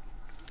time.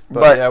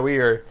 But yeah, we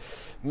are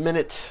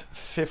minute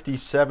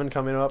 57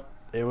 coming up.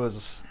 That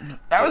was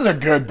a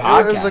good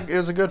podcast. It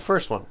was a good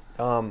first one.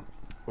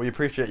 We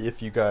appreciate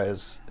if you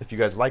guys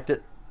liked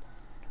it.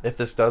 If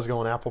this does go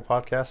on Apple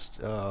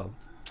Podcast,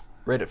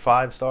 rate it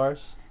 5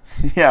 stars.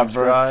 Yeah,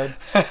 subscribe.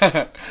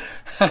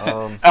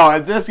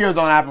 If this goes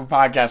on Apple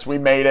Podcasts, we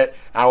made it.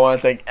 I want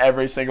to thank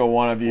every single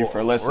one of you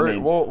for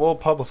listening. We'll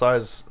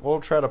publicize.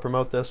 We'll try to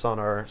promote this in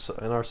our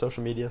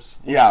social medias.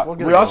 Yeah,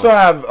 we also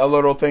have a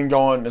little thing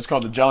going. It's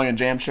called the Jelly and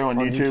Jam Show on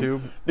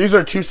YouTube. These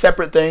are 2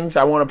 separate things.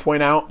 I want to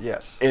point out.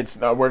 Yes,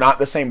 we're not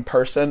the same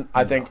person.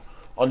 I think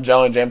on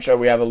Jelly and Jam Show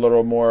we have a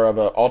little more of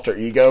an alter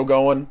ego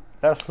going.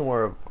 That's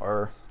more of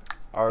our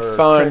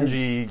fun,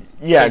 cringy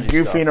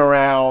goofing stuff.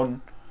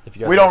 Around.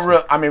 We don't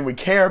really. I mean, we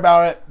care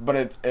about it,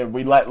 but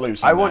we let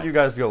loose. I want you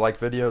guys to go like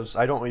videos.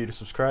 I don't want you to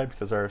subscribe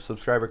because our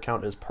subscriber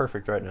count is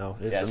perfect right now.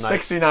 It's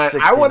 69.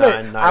 I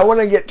want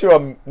to get to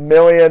 1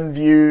 million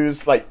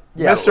views, like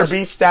Mr.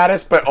 Beast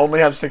status, but only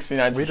have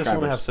 69 subscribers. We just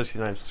want to have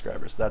 69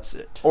 subscribers. That's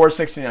it. Or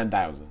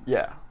 69,000.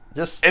 Yeah,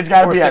 it's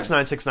got to be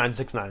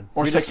 696969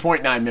 or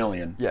 6.9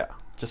 million. Yeah,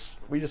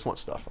 we just want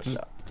stuff like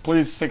that.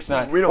 Please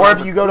 69. Or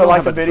if you go to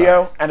like a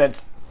video and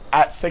it's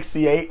at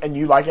 68 and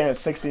you like it at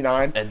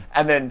 69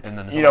 and then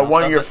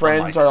one of your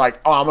friends are like,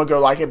 oh, I'm gonna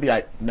go like it, be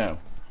like, no.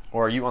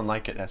 Or you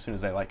unlike it as soon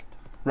as they like it.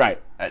 Right.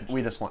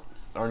 We just want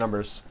our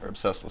numbers are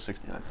obsessed with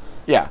 69.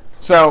 Yeah.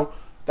 So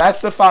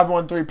that's the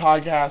 513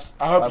 podcast.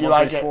 I hope you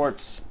like it.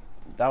 Sports.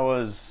 It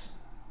was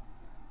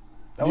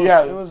a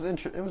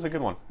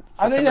good one.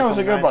 I think that was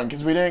a good one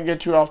because we didn't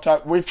get too off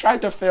topic. We've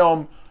tried to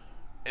film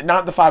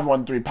not the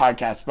 513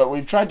 podcast, but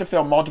we've tried to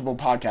film multiple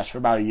podcasts for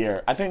about a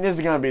year. I think this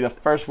is going to be the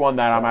first one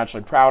that I'm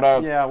actually proud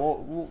of. Yeah,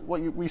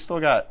 we still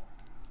got.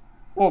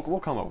 We'll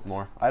come up with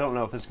more. I don't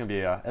know if it's going to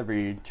be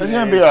every 2 days. It's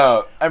going to be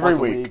every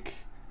week.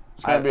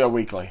 It's going to be a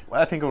weekly.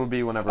 I think it will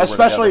be whenever.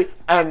 Especially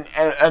and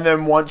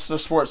then once the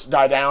sports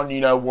die down,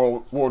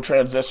 we'll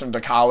transition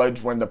to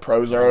college when the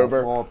pros are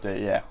over. We'll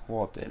update. Yeah,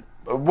 we'll update.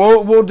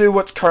 We'll do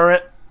what's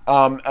current.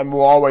 And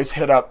we'll always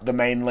hit up the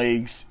main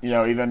leagues,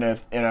 even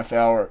if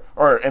NFL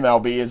or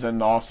MLB is in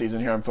the off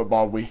season here in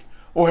football,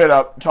 we'll hit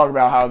up, talk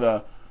about how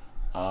the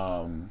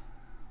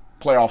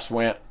playoffs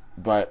went.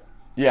 But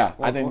yeah,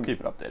 I think we'll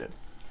keep it updated.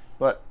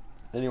 But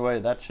anyway,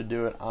 that should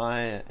do it.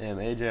 I am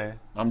AJ.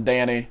 I'm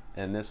Danny,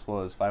 and this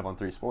was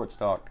 513 Sports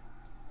Talk.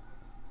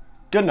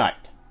 Good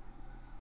night.